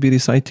she would be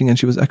reciting, and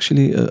she was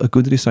actually a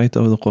good reciter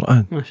of the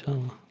Quran.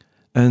 MashaAllah.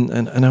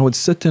 And I would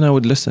sit and I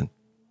would listen.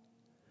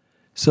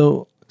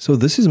 So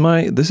this is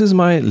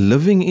my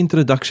living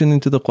introduction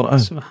into the Quran.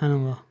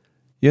 Subhanallah.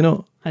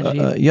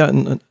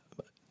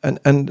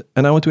 And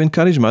I want to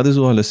encourage mothers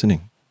who are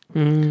listening.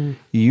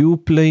 You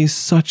play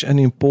such an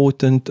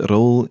important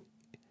role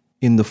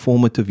in the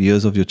formative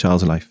years of your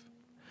child's life.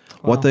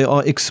 Wow. What they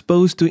are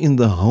exposed to in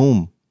the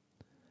home,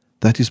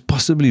 that is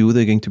possibly who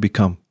they're going to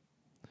become.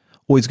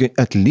 Or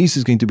at least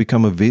is going to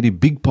become a very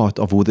big part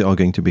of who they are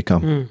going to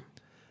become.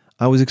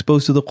 I was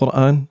exposed to the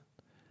Quran.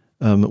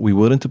 We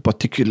weren't a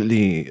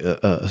particularly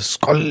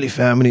scholarly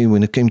family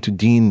when it came to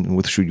deen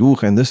with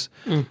shuyukh and this.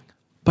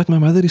 But my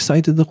mother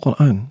recited the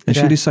Quran, and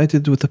she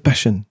recited with a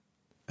passion,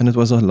 and it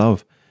was her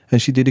love,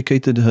 and she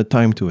dedicated her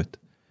time to it.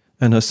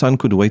 And her son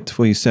could wait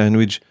for his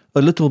sandwich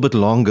a little bit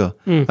longer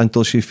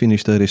until she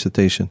finished her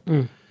recitation.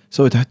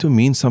 So it had to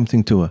mean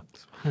something to her.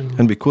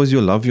 And because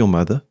you love your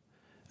mother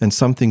and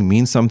something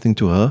means something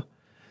to her,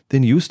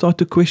 then you start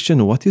to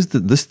question, what is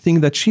this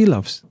thing that she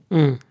loves?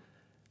 Or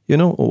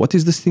what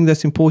is this thing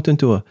that's important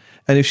to her?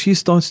 And if she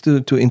starts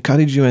to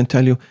encourage you and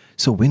tell you,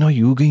 so when are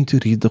you going to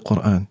read the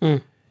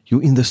Quran?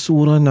 You're in the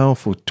surah now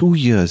for 2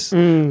 years.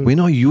 When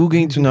are you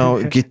going to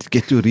now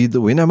get to read?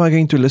 When am I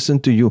going to listen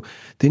to you?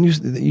 Then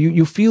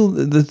you feel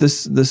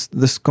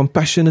this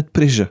compassionate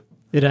pressure,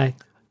 right?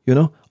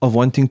 Of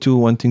wanting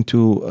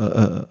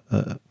to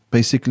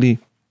basically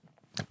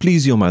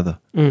please your mother.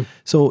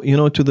 So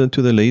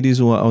to the ladies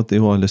who are out there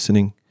who are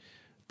listening,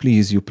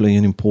 please, you play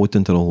an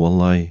important role,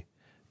 wallahi,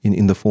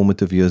 in the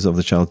formative years of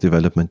the child's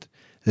development.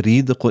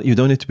 Read the Quran. You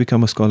don't need to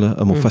become a scholar,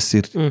 a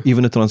mufassir,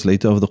 even a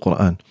translator of the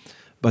Quran.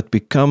 But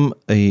become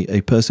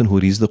a person who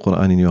reads the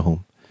Quran in your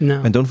home.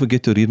 No. And don't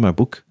forget to read my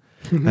book.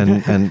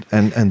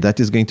 and that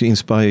is going to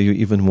inspire you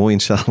even more,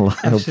 inshallah.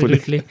 Hopefully.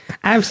 Absolutely.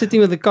 I'm sitting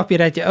with a copy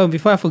right here. Oh,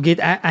 before I forget,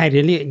 I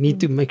really need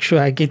to make sure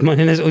I get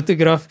Maulana's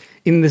autograph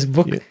in this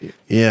book.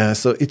 Yeah,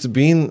 so this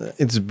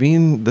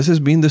has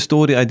been the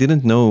story. I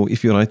didn't know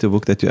if you write a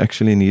book that you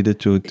actually needed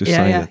to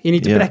sign it. You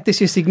need to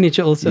practice your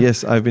signature also.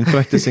 Yes, I've been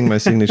practicing my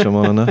signature,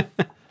 Maulana.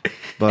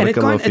 And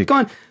it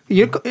can't.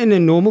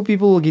 Normal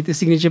people will get the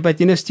signature, but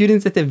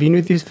students that have been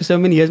with you for so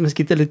many years must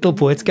get a little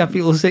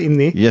boodskapie also in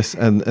there. Yes,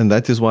 and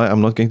that is why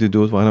I'm not going to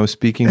do it while I was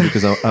speaking,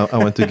 because I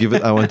want to give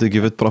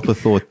it proper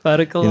thought.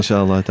 Barakallah.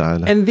 Inshallah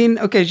ta'ala. And then,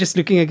 just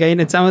looking again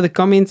at some of the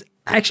comments,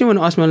 I actually want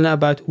to ask Maulana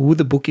about who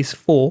the book is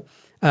for,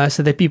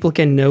 so that people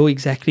can know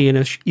exactly,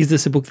 is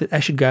this a book that I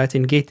should go out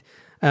and get?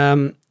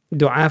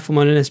 Dua for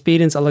Maulana's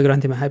parents, Allah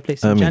grant him a high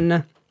place in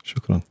Jannah.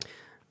 Shukran.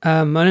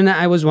 Maulana,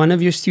 I was one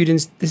of your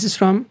students. This is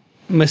from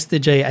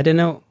Mr. J. I don't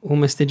know who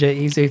Mr.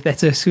 J is, if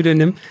that's a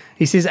pseudonym.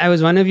 He says, I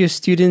was one of your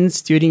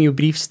students during your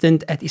brief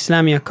stint at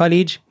Islamia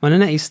College.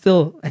 Maulana is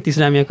still at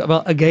Islamia,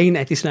 again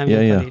at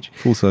Islamia College.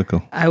 Full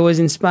circle. I was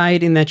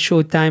inspired in that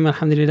short time.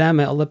 Alhamdulillah,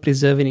 may Allah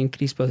preserve and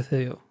increase both of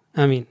you.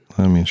 Ameen.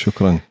 Ameen.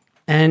 Shukran.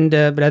 And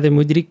Brother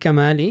Mudrik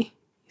Kamali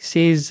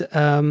says,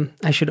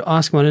 I should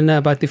ask Maulana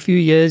about the few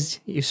years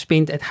you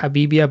spent at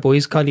Habibia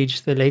Boys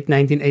College, the late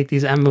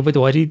 1980s. I'm a bit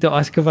worried to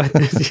ask about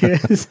those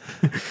years.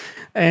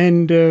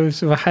 And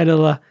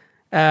subhanallah,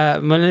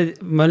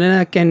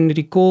 Maulana can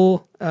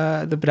recall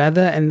the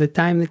brother and the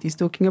time that he's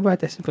talking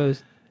about, I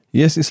suppose.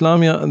 Yes,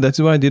 Islamia, that's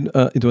why I did,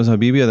 it was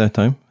Habibia that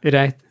time.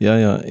 Right.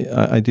 Yeah.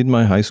 I did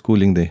my high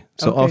schooling there.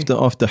 So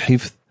after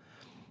Hifth,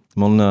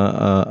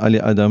 Maulana Ali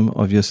Adam,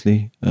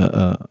 obviously,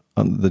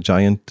 the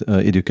giant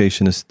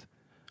educationist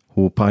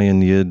who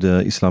pioneered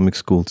Islamic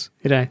schools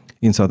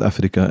in South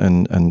Africa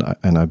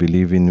and I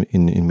believe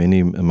in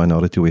many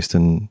minority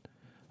Western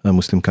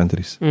Muslim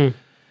countries.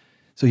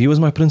 So he was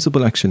my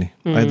principal, actually.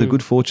 I had the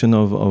good fortune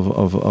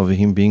of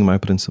him being my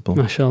principal.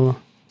 MashaAllah.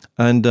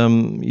 And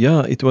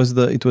it was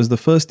the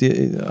first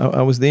year.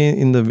 I was there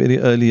in the very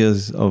early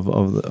years of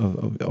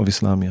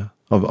Islamia,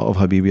 of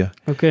Habibia.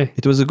 Okay.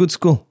 It was a good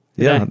school.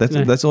 Yeah,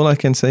 that's all I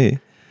can say.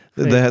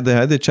 They had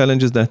their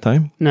challenges that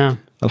time. No.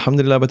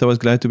 Alhamdulillah, but I was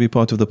glad to be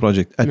part of the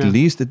project. At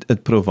least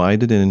it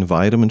provided an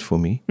environment for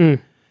me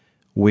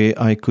where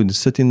I could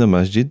sit in the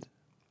masjid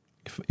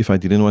if I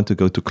didn't want to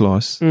go to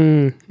class.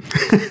 And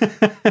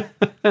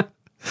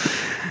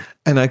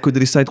I could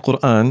recite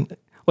Quran.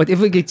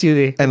 Whatever gets you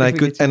there.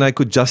 And I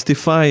could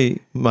justify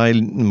my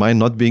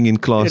not being in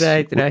class.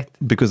 Right.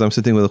 Because I'm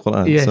sitting with the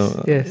Quran.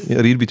 Yes.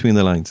 Read between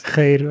the lines.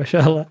 Khair,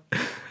 mashallah.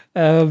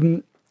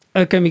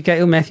 Okay,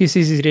 Mikhail Matthew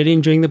says he's really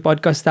enjoying the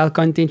podcast style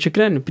content.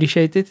 Shukran,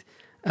 appreciate it.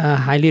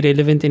 Highly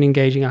relevant and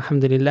engaging,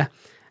 alhamdulillah.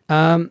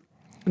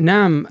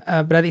 Naam,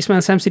 Brother Ismail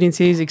Samsudin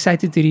says,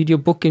 excited to read your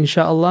book,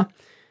 inshallah.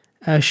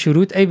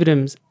 Shurut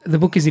Abrams, the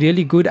book is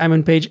really good. I'm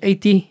on page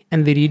 80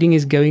 and the reading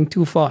is going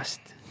too fast.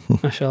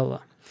 MashaAllah.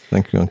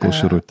 Thank you, Uncle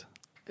Shurut.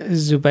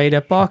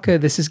 Zubaida Parker,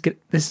 this is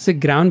a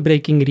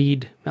groundbreaking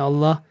read. May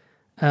Allah,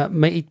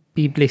 may it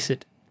be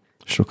blessed.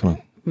 Shukran.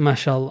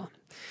 MashaAllah.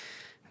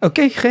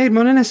 Okay, Khair,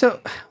 Maulana, so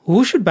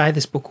who should buy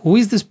this book? Who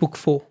is this book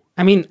for?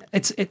 I mean,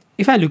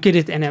 if I look at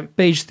it and I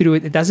page through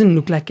it, it doesn't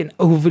look like an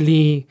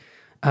overly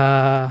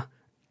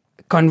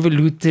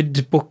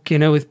convoluted book,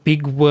 with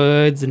big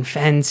words and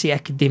fancy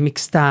academic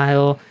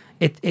style.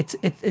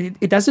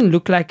 It doesn't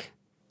look like,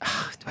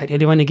 do I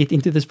really want to get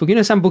into this book?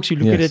 Some books you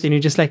look at it and you're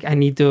just like, I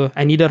need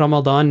a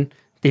Ramadan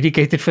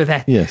dedicated for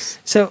that. Yes.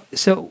 So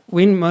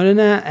when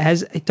Maulana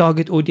has a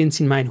target audience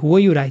in mind, who are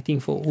you writing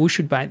for? Who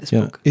should buy this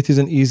book? It is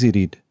an easy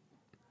read.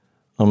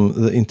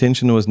 The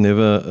intention was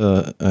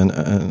never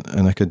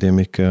an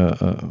academic,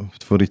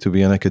 for it to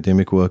be an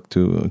academic work,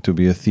 to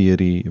be a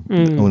theory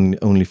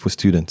only for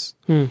students.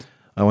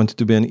 I wanted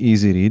to be an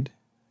easy read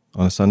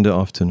on a Sunday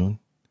afternoon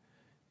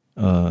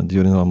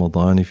during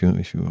Ramadan. If you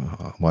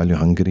while you're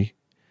hungry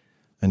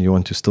and you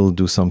want to still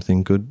do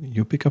something good,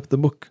 you pick up the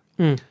book.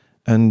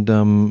 And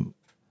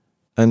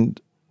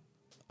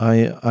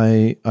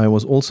I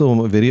was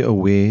also very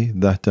aware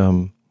that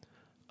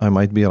I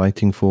might be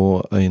writing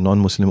for a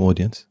non-Muslim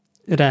audience.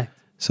 Right.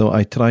 So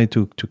I try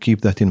to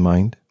keep that in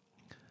mind,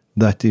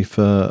 that if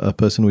a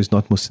person who is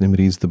not Muslim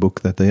reads the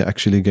book, that they're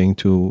actually going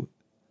to,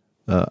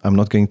 I'm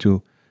not going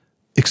to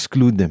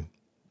exclude them.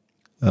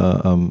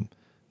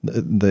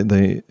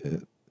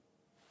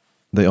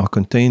 They are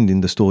contained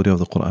in the story of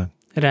the Quran.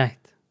 Right.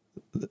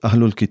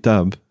 Ahlul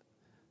Kitab,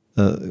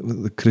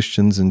 the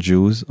Christians and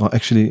Jews, are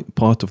actually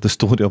part of the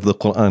story of the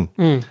Quran.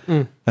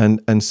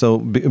 And so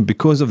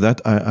because of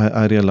that,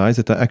 I realized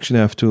that I actually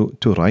have to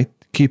write,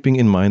 keeping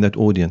in mind that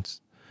audience.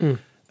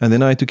 And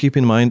then I had to keep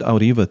in mind our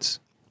reverts,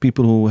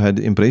 people who had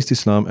embraced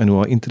Islam and who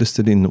are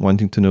interested in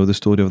wanting to know the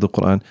story of the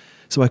Quran.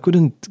 So I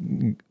couldn't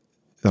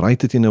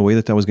write it in a way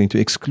that I was going to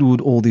exclude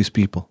all these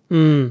people.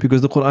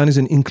 Because the Quran is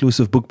an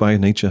inclusive book by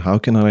nature. How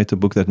can I write a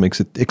book that makes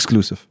it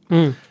exclusive?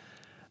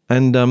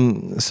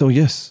 And so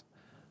yes,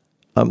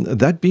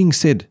 that being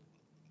said,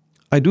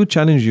 I do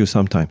challenge you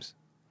sometimes.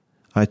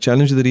 I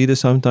challenge the reader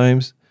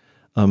sometimes.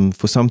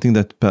 for something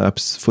that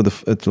perhaps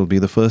it will be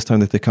the first time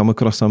that they come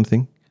across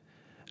something,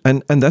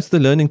 and that's the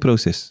learning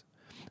process.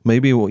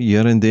 Maybe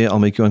here and there I'll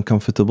make you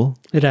uncomfortable,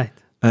 Right.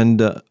 and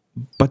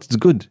but it's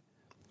good.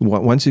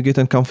 Once you get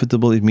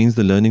uncomfortable, it means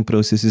the learning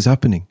process is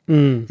happening.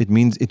 It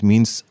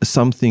means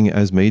something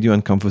has made you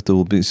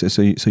uncomfortable.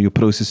 So you're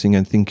processing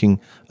and thinking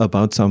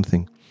about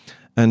something,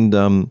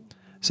 and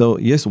so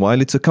yes,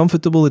 while it's a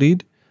comfortable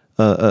read,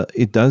 there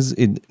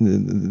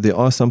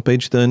are some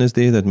page turners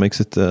there that makes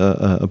it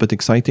a bit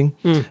exciting,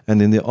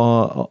 and then there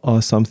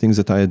are some things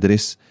that I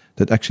address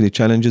that actually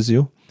challenges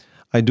you.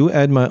 I do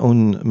add my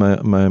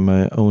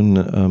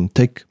own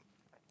take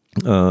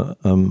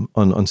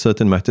on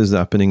certain matters that are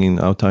happening in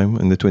our time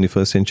in the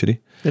 21st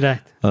century.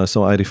 Right.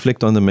 So I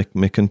reflect on the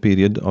Meccan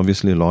period,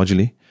 obviously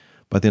largely,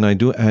 but then I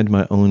do add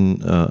my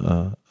own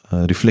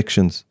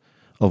reflections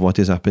of what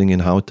is happening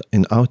in our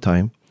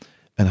time,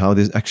 and how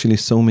there's actually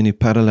so many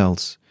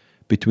parallels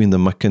between the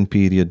Meccan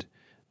period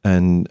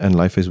and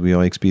life as we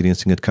are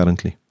experiencing it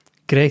currently.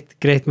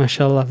 Great,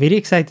 mashallah. Very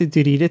excited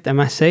to read it, I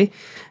must say.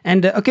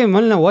 And okay,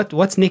 Maulana,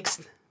 what's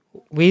next?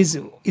 Is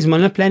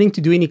Maulana planning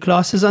to do any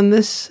classes on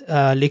this?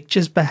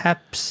 Lectures,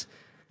 perhaps?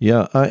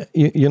 Yeah,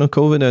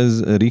 COVID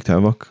has wreaked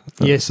havoc.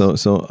 Yes.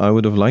 So I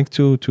would have liked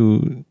to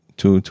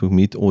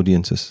meet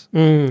audiences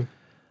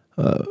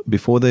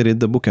before they read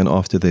the book and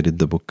after they read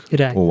the book,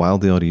 right. or while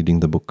they are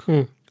reading the book.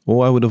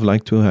 Or I would have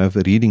liked to have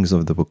readings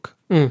of the book,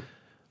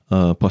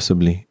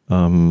 possibly.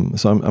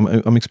 So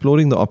I'm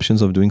exploring the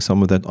options of doing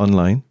some of that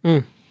online.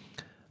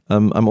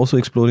 I'm also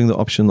exploring the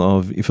option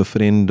of if a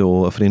friend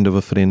or a friend of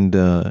a friend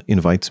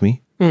invites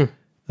me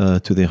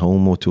to their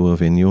home or to a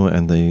venue,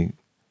 and they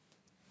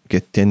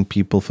get 10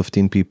 people,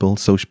 15 people,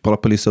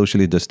 properly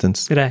socially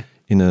distanced, right.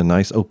 in a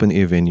nice open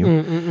air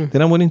venue,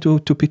 then I'm willing to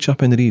pitch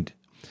up and read.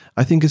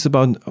 I think it's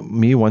about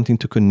me wanting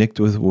to connect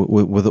with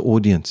the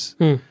audience.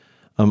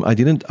 I'm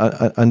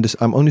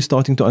only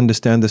starting to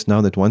understand this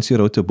now, that once you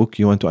wrote a book,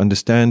 you want to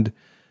understand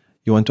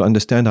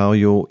how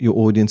your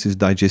audience is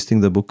digesting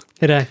the book.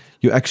 Right.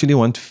 You actually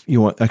want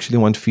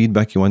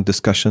feedback. You want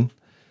discussion.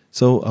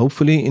 So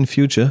hopefully in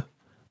future,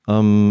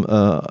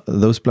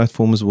 those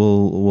platforms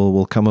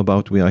will come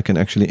about where I can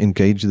actually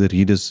engage the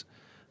readers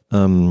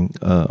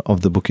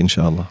of the book,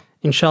 inshallah.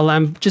 Inshallah.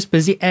 I'm just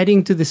busy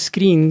adding to the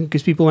screen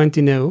because people want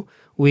to know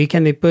where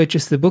can they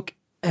purchase the book.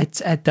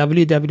 It's at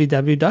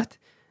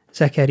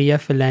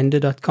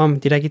www.zakariafalander.com.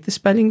 Did I get the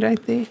spelling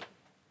right there?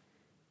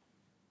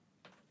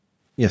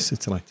 Yes,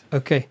 it's right.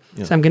 Okay.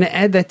 Yeah. So I'm going to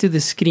add that to the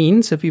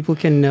screen so people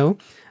can know.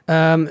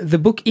 The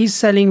book is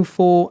selling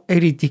for a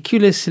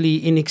ridiculously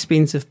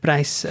inexpensive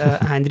price,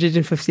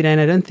 159.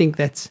 I don't think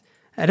it's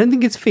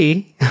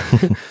fair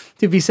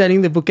to be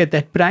selling the book at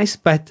that price,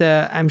 but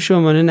I'm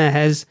sure Maulana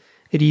has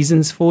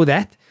reasons for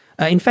that.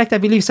 In fact, I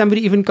believe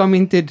somebody even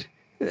commented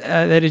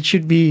that you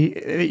should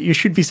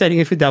be selling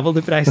it for double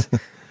the price.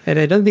 And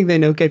I don't think they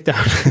know Cape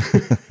Town.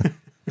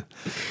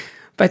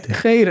 But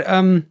Khair,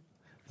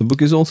 the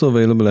book is also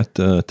available at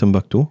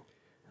Timbuktu.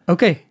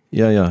 Okay.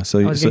 Yeah. So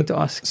I was going to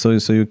ask. So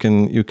you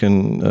can.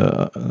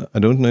 I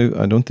don't know.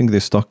 I don't think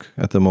there's stock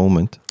at the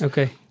moment.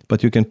 Okay.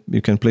 But you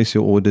can place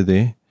your order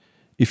there.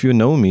 If you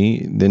know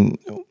me, then,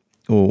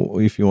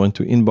 or if you want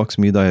to inbox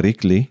me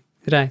directly,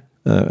 right.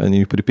 And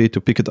you're prepared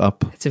to pick it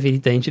up. It's a very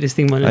dangerous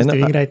thing Maulana is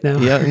doing right now.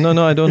 Yeah,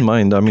 no, I don't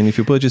mind. I mean, if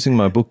you're purchasing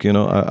my book,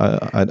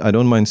 I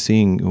don't mind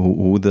seeing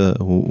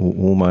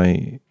who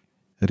my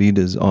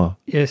readers are.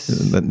 Yes.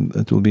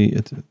 That will be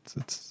it's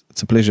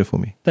a pleasure for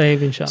me.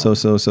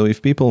 So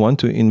if people want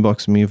to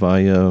inbox me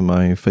via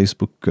my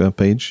Facebook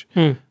page,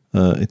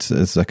 it's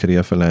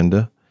Zakaria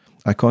Falander.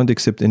 I can't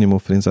accept any more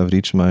friends. I've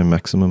reached my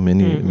maximum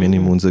many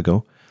moons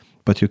ago.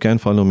 But you can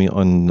follow me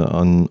on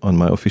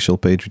my official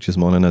page, which is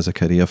Maulana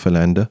Zakaria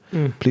Falander.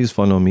 Please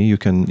follow me. You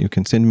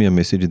can send me a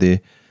message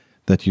there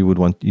that you would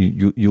want.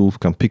 You'll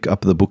come pick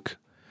up the book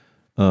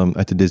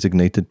at a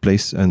designated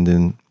place,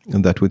 and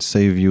that would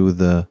save you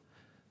the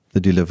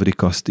delivery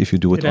cost if you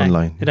do it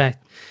online. Right.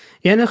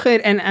 Yeah, no,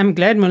 Khair, and I'm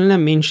glad Maulana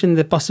mentioned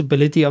the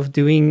possibility of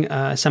doing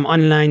some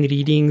online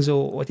readings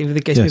or whatever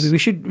the case may be.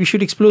 We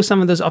should explore some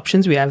of those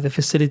options. We have the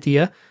facility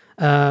here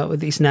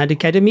with the Isnad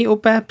Academy, or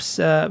perhaps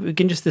we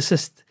can just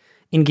assist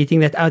in getting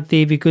that out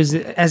there, because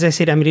as I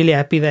said, I'm really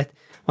happy that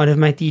one of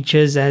my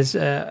teachers has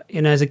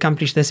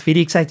accomplished this.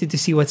 Very excited to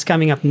see what's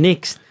coming up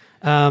next.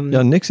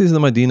 Next is the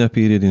Medina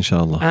period,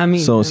 inshallah. I'm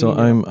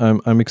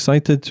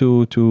excited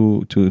to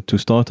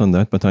start on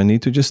that, but I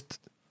need to just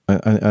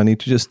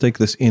take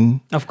this in.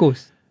 Of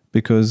course.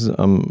 Because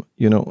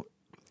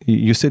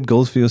you set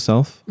goals for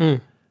yourself,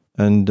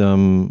 and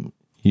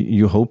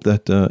you hope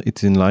that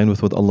it's in line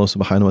with what Allah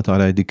subhanahu wa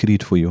ta'ala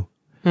decreed for you.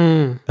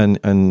 And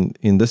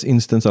in this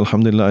instance,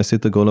 alhamdulillah, I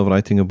set the goal of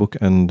writing a book,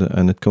 and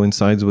it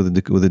coincides with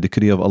the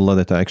decree of Allah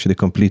that I actually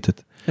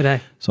completed.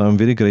 Right. So I'm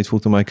very grateful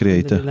to my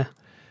Creator.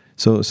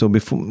 So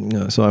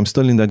I'm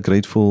still in that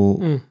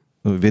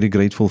very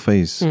grateful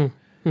phase, and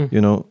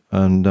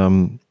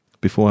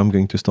before I'm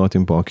going to start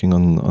embarking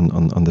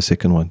on the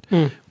second one,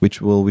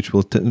 which will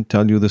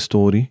tell you the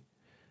story,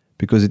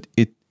 because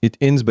it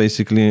ends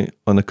basically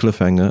on a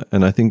cliffhanger.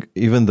 And I think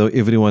even though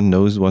everyone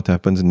knows what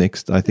happens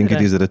next, I think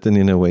it is written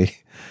in a way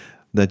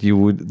that you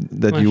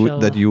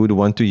would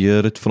want to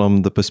hear it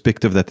from the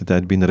perspective that it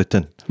had been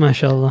written.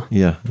 MashaAllah.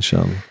 Yeah,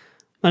 inshallah.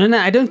 Maulana,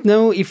 I don't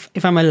know if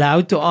I'm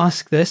allowed to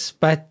ask this,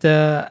 but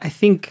I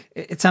think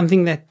it's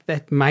something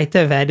that might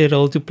have had a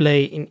role to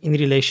play in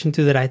relation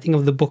to the writing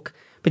of the book.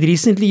 But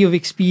recently you've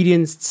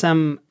experienced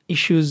some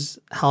issues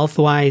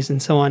health-wise and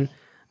so on.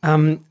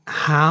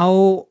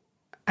 How,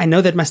 I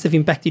know that must have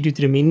impacted you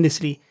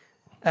tremendously.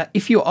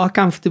 If you are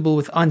comfortable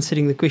with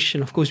answering the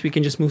question, of course we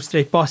can just move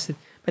straight past it.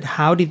 But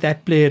how did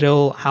that play a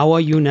role? How are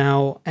you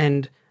now?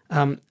 And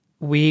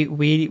where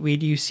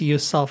do you see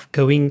yourself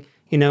going,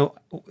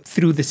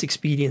 through this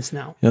experience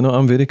now?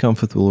 I'm very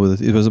comfortable with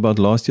it. It was about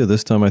last year,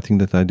 this time I think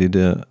that I did,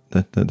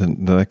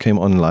 that I came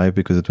on live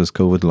because it was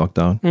COVID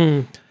lockdown.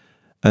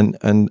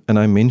 And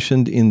I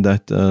mentioned in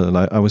that,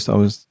 I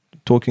was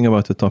talking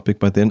about the topic,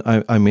 but then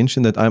I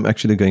mentioned that I'm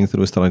actually going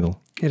through a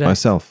struggle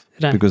myself,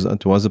 because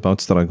it was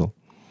about struggle.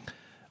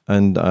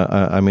 And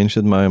I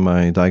mentioned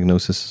my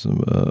diagnosis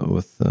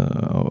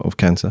of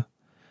cancer,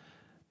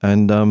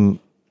 and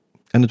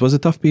it was a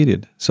tough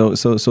period. So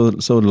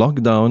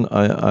lockdown,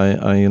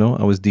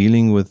 I was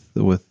dealing with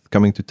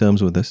coming to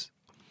terms with this,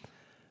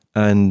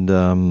 and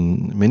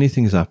many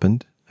things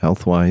happened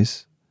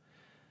health-wise,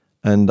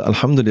 and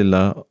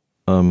Alhamdulillah,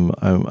 I'm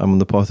on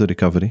the path of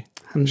recovery.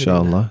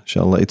 Inshallah,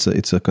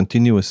 it's a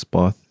continuous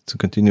path. It's a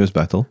continuous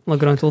battle. Allah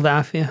grant all the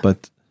afiyah.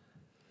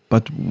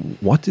 But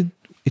what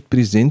it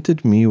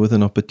presented me with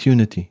an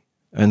opportunity,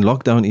 and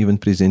lockdown even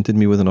presented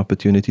me with an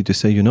opportunity to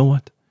say, you know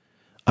what,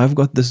 I've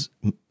got this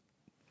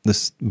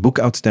book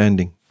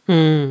outstanding,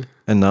 and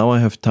now I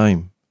have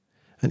time.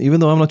 And even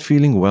though I'm not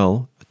feeling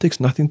well, it takes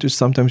nothing to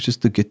sometimes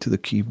just to get to the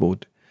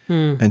keyboard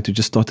and to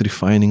just start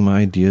refining my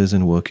ideas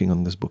and working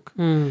on this book.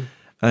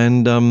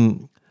 And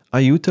I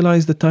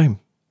utilized the time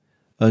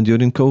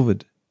during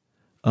COVID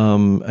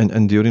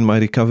and during my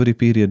recovery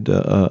period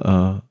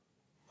from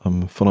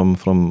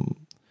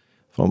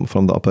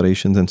the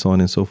operations and so on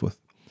and so forth.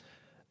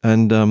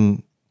 And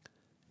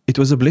it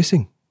was a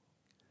blessing.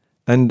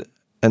 And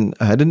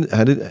had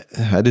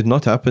it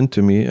not happened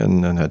to me,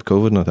 and had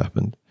COVID not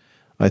happened,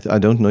 I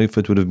don't know if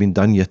it would have been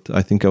done yet.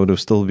 I think I would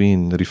have still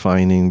been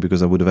refining,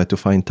 because I would have had to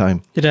find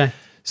time.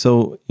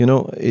 So,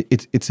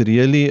 it's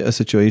really a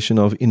situation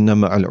of inna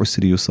ma'al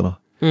usri yusra.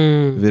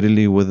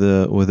 Verily, with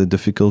the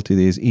difficulty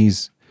there is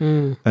ease.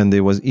 And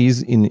there was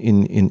ease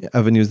in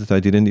avenues that I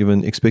didn't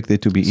even expect there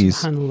to be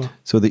ease.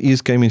 So the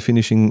ease came in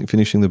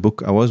finishing the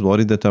book. I was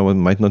worried that I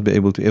might not be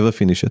able to ever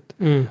finish it.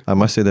 I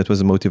must say that was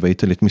a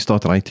motivator. Let me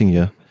start writing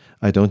here.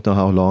 I don't know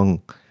how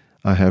long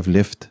I have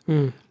left.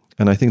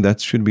 And I think that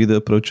should be the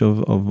approach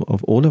of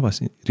all of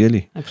us,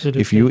 really.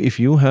 Absolutely. If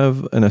you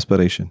have an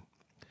aspiration,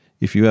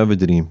 if you have a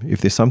dream, if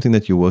there's something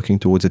that you're working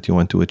towards that you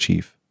want to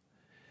achieve,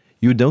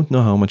 you don't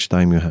know how much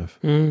time you have.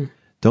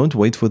 Don't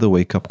wait for the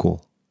wake-up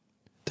call.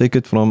 Take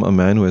it from a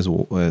man who has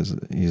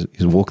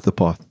walked the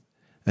path,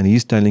 and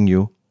he's telling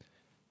you,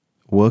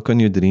 work on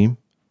your dream,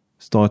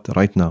 start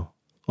right now.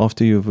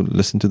 After you've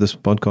listened to this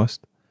podcast,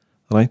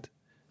 right?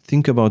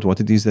 Think about what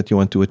it is that you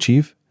want to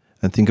achieve,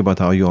 and think about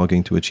how you are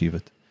going to achieve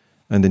it.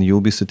 And then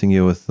you'll be sitting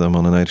here with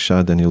Maulana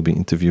Irshad, and he'll be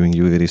interviewing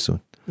you very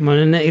soon.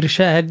 Maulana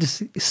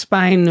Irshad's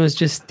spine was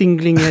just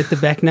tingling at the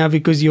back now,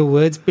 because your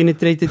words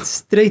penetrated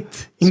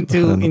straight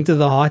into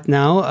the heart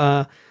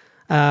now.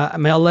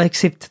 May Allah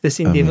accept this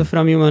endeavor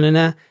from you,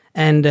 Maulana,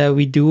 and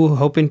we do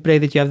hope and pray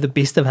that you have the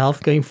best of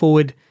health going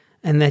forward,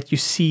 and that you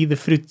see the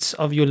fruits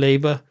of your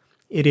labor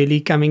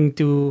really coming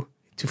to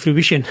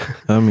fruition.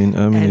 Ameen,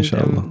 and,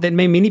 inshallah. That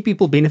may many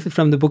people benefit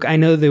from the book. I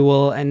know they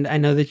will, and I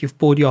know that you've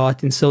poured your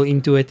heart and soul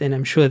into it, and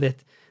I'm sure that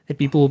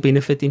people will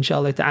benefit,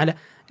 inshallah ta'ala.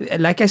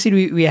 Like I said,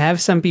 we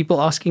have some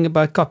people asking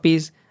about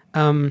copies.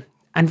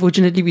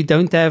 Unfortunately, we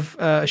don't have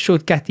a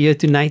shortcut here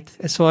tonight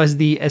as far as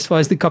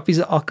the copies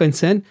are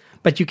concerned.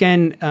 But you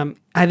can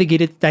either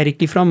get it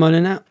directly from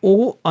Maulana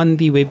or on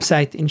the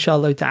website,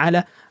 inshallah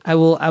ta'ala. I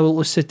will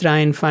also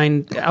try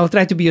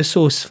to be a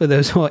source for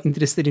those who are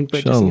interested in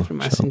purchasing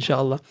from us,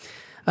 inshallah.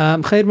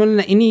 Khair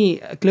Maulana, any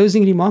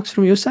closing remarks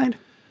from your side?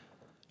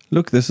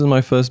 Look, this is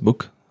my first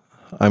book.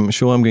 I'm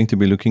sure I'm going to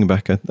be looking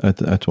back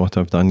at what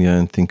I've done here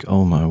and think,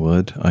 oh my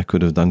word, I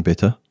could have done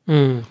better.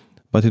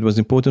 But it was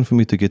important for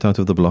me to get out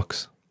of the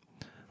blocks.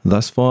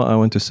 Thus far, I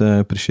want to say I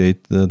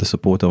appreciate the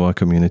support of our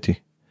community.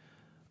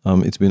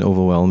 It's been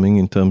overwhelming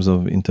in terms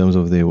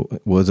of their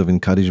words of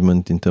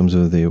encouragement, in terms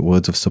of their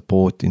words of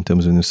support, in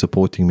terms of them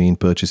supporting me in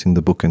purchasing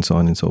the book and so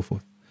on and so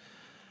forth.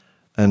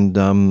 And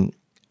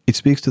it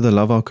speaks to the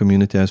love our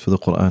community has for the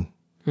Quran.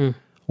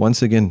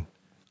 Once again,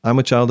 I'm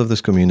a child of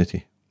this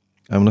community.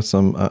 I'm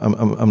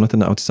not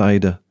an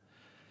outsider.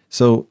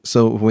 So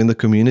when the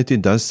community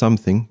does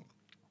something,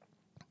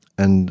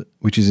 and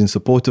which is in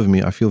support of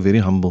me, I feel very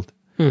humbled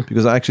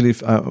because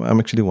I'm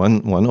actually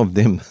one of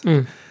them.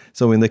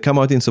 So when they come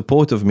out in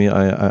support of me,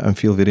 I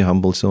feel very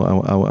humbled. So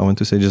I want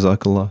to say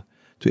Jazakallah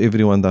to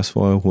everyone thus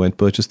far who had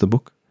purchased the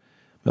book.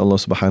 May Allah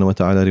subhanahu wa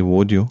ta'ala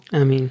reward you.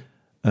 Ameen.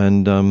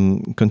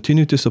 and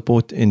continue to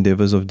support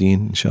endeavors of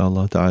deen,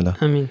 inshallah ta'ala.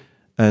 Ameen.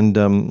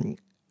 And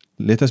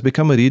let us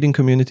become a reading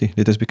community.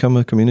 Let us become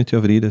a community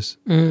of readers.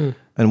 And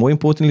more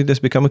importantly, let us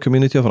become a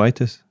community of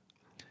writers.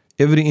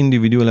 Every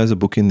individual has a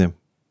book in them.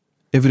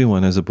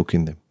 Everyone has a book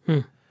in them.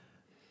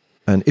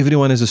 And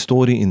everyone has a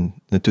story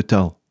to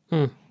tell.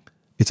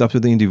 It's up to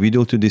the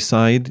individual to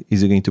decide,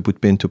 is he going to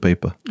put pen to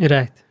paper?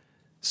 Right.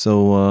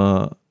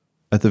 So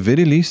at the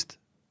very least,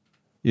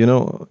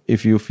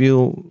 if you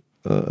feel,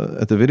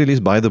 at the very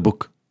least, buy the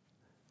book.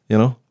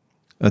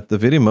 At the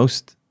very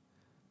most,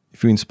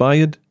 if you're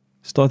inspired,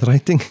 start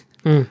writing.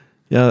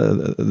 Yeah,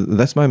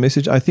 that's my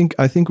message. I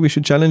think we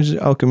should challenge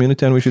our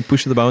community and we should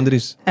push the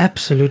boundaries.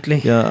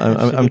 Absolutely.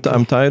 Yeah,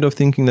 I'm tired of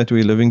thinking that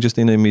we're living just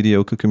in a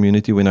mediocre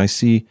community when I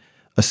see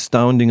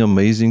astounding,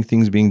 amazing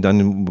things being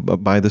done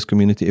by this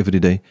community every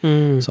day.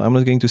 So I'm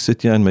not going to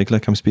sit here and make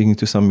like I'm speaking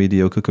to some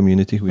mediocre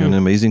community. We're an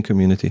amazing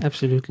community.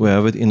 Absolutely. We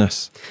have it in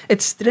us.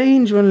 It's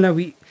strange, Wallah.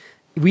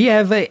 We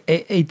have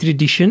a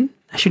tradition.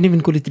 I shouldn't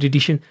even call it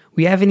tradition.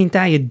 We have an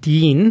entire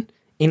deen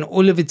in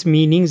all of its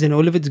meanings and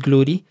all of its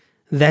glory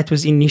that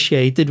was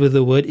initiated with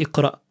the word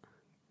Iqra.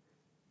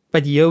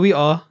 But here we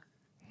are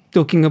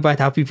talking about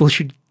how people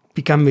should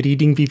become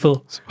reading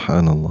people.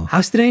 Subhanallah.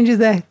 How strange is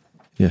that?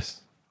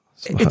 Yes.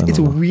 It's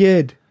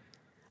weird.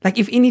 Like,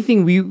 if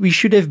anything, we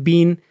should have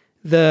been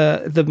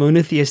the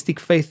monotheistic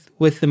faith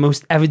with the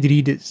most avid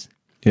readers.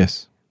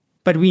 Yes.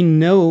 But we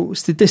know,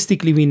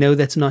 statistically, we know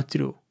that's not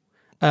true.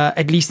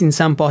 At least in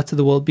some parts of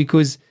the world,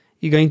 because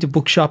you're going to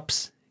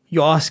bookshops,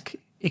 you ask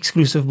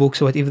exclusive books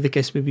or whatever the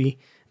case may be.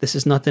 This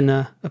is not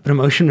a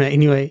promotion or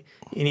anyway,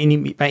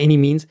 by any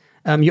means.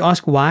 You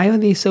ask, why are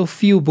there so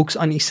few books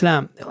on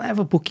Islam? They'll have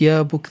a book here,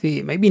 a book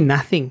there, maybe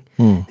nothing.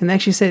 And they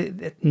actually say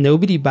that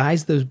nobody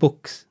buys those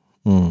books.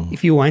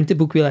 If you want a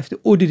book, we'll have to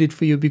order it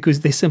for you because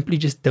they simply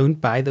just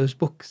don't buy those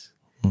books.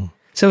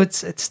 So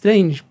it's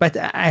strange, but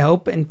I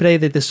hope and pray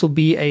that this will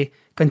be a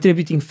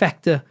contributing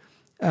factor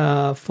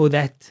for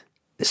that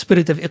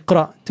spirit of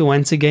Iqra to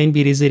once again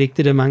be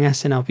resurrected among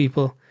us and our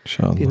people.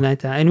 Inshallah.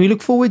 And we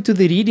look forward to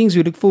the readings.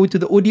 We look forward to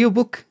the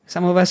audiobook.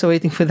 Some of us are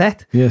waiting for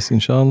that. Yes,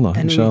 inshallah.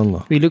 And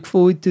Inshallah. we look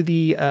forward to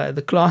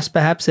the class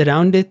perhaps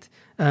around it,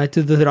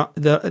 to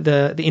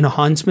the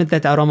enhancement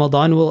that our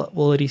Ramadan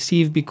will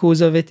receive because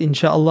of it,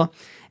 inshallah.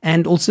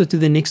 And also to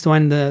the next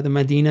one, the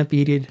Medina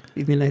period.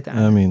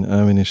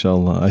 Ameen,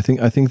 inshallah. I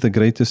think the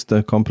greatest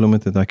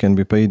compliment that I can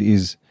be paid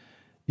is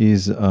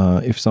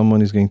if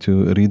someone is going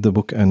to read the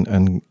book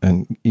and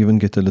even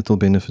get a little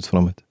benefit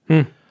from it.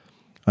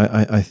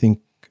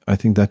 I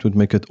think that would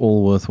make it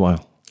all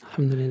worthwhile.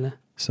 Alhamdulillah.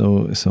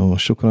 So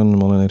shukran,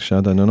 Mawlana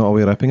Irshad. I don't know, are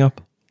we wrapping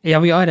up? Yeah,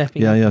 we are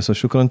wrapping up. Yeah. So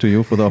shukran to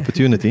you for the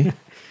opportunity.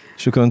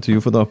 Shukran to you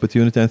for the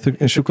opportunity, and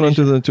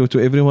shukran to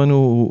everyone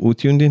who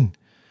tuned in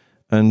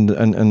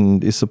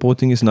and is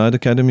supporting Isnad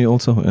Academy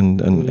also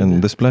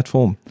and this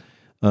platform.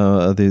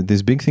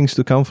 There's big things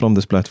to come from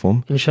this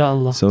platform,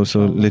 inshallah.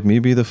 So let me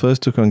be the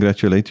first to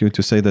congratulate you,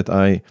 to say that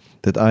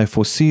I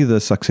foresee the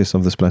success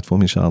of this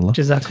platform, inshallah.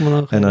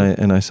 Jazakumullah khair.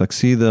 And I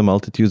see the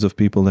multitudes of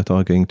people that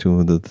are going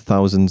to, the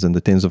thousands and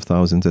the tens of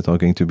thousands that are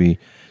going to be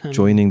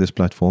joining this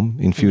platform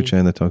in future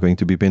and that are going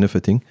to be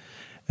benefiting.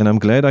 And I'm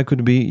glad I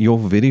could be your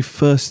very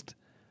first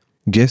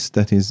guest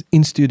that is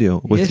in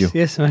studio with you.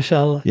 Yes,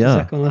 mashallah.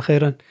 Yeah. Jazakumullah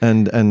khairan.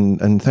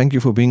 And thank you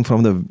for being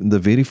from the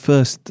very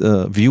first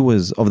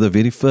viewers of the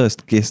very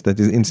first guest that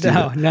is in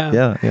studio. No.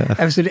 Yeah.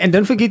 Absolutely. And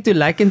don't forget to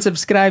like and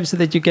subscribe so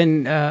that you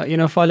can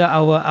follow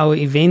our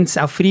events,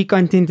 our free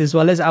content, as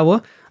well as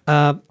our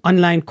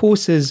online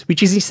courses,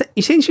 which is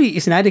essentially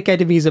Isnad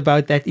Academy is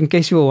about that. In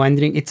case you were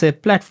wondering, it's a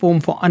platform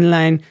for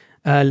online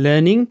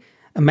learning,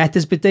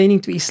 matters pertaining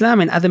to Islam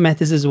and other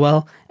matters as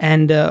well.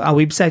 And our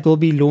website will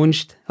be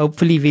launched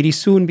hopefully very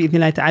soon,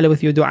 bi'idhnillah ta'ala,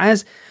 with your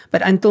du'as.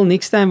 But until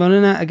next time,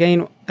 Maulana,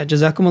 again,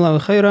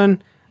 jazakumullahu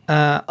khairan.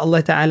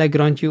 Allah ta'ala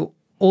grant you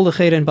all the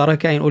khair and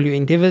barakah in all your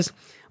endeavors.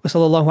 Wa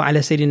sallallahu ala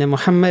sayyidina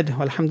Muhammad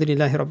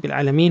walhamdulillahi rabbil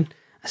alameen.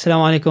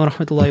 Assalamu alaikum wa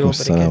rahmatullahi wa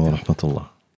barakatuh. Assalamu alaikum wa rahmatullah.